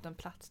bra av den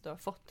plats du har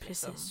fått.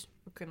 Precis. Liksom,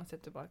 och kunna se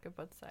tillbaka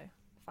på att säga,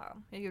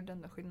 fan, jag gjorde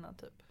ändå skillnad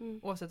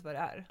typ. Oavsett vad det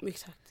är.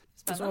 Exakt.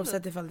 Alltså,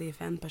 oavsett ifall det är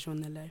för en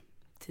person eller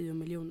 10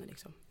 miljoner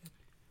liksom.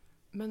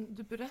 Men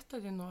du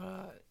berättade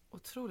några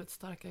otroligt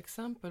starka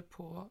exempel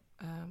på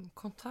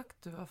kontakt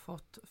du har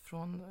fått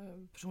från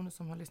personer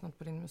som har lyssnat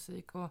på din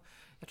musik. Och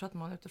jag tror att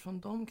man utifrån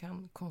dem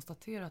kan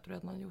konstatera att du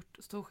redan har gjort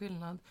stor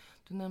skillnad.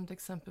 Du nämnde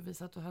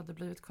exempelvis att du hade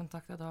blivit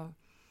kontaktad av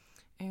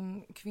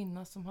en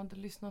kvinna som hade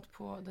lyssnat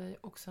på dig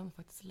och sen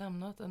faktiskt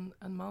lämnat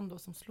en man då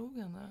som slog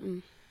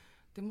henne.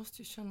 Det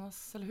måste ju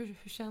kännas, eller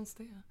hur känns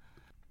det?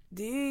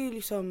 Det är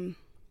liksom,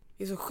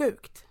 det är så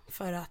sjukt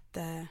för att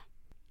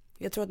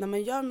jag tror att när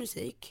man gör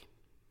musik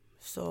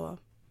så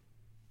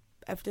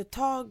efter ett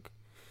tag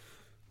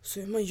så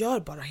man gör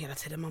bara hela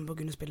tiden, man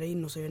börjar spela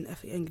in och så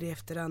är en grej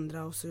efter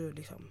andra och så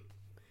liksom.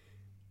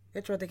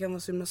 Jag tror att det kan vara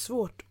så himla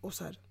svårt att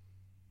så här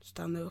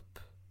stanna upp,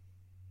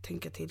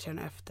 tänka till,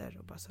 känna efter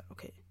och bara så här,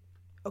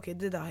 okej,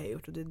 det där har jag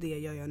gjort och det är det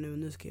jag gör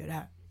nu ska jag göra det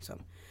här liksom.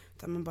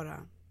 Utan man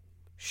bara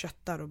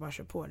köttar och bara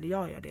kör på, eller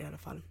jag gör det i alla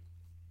fall.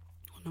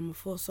 Och när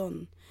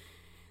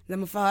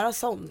man får höra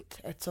sånt,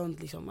 ett sånt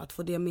liksom, att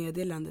få det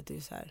meddelandet är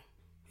så här,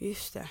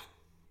 just det,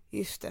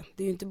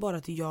 det är ju inte bara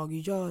att jag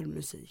gör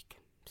musik,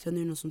 sen är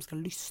det någon som ska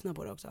lyssna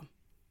på det också.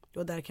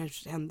 Och där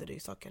kanske händer det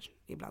saker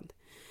ibland.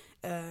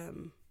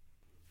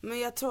 Men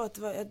jag tror att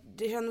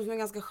det kändes som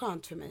ganska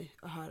skönt för mig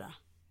att höra.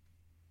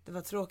 Det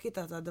var tråkigt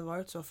att det hade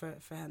varit så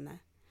för henne.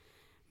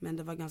 Men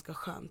det var ganska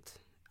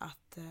skönt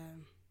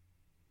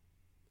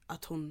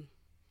att hon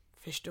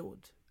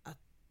förstod att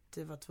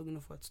det var tvungen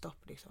att få ett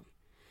stopp liksom.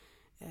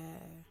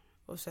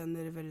 Och sen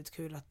är det väldigt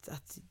kul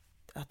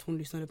att hon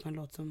lyssnade på en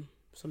låt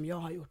som jag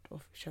har gjort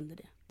och kände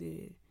det.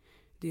 Det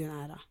är ju en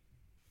ära.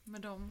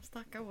 Med de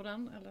starka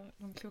orden, eller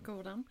de kloka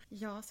orden.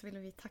 Ja, så vill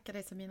vi tacka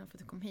dig Sabina för att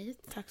du kom hit.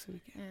 Tack så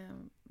mycket.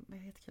 Det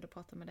är jättekul att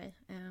prata med dig.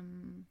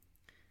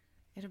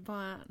 Är det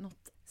bara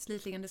något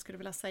slutligen du skulle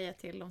vilja säga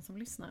till de som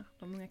lyssnar,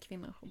 de unga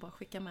kvinnor, och bara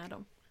skicka med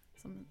dem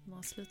som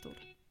några slutord?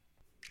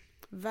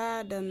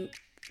 Världen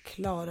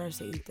klarar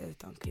sig inte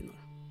utan kvinnor.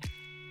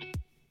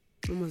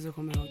 Man måste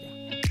komma ihåg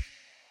det.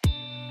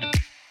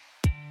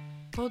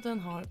 Podden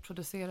har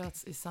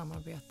producerats i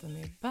samarbete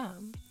med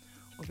BAM.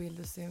 Och vill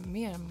du se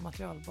mer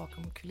material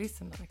bakom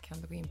kulisserna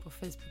kan du gå in på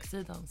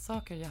Facebook-sidan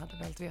Saker jag hade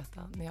velat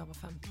veta när jag var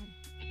 15.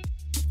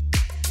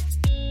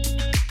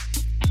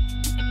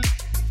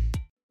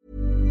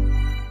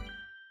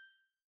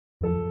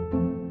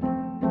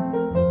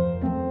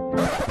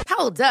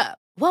 Hold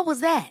up. What was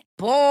that?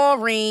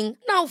 Boring.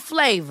 No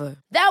flavor.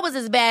 That was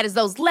as bad as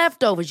those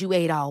leftovers you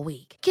ate all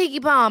week.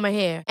 Keke Palmer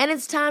here, and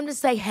it's time to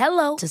say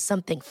hello to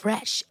something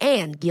fresh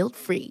and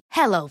guilt-free.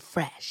 Hello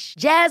Fresh.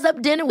 Jazz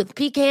up dinner with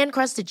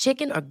pecan-crusted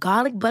chicken or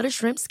garlic butter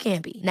shrimp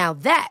scampi. Now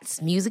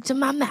that's music to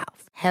my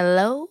mouth.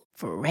 Hello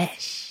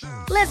Fresh.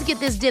 Let's get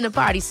this dinner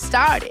party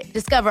started.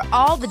 Discover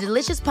all the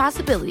delicious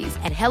possibilities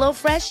at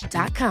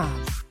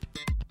hellofresh.com.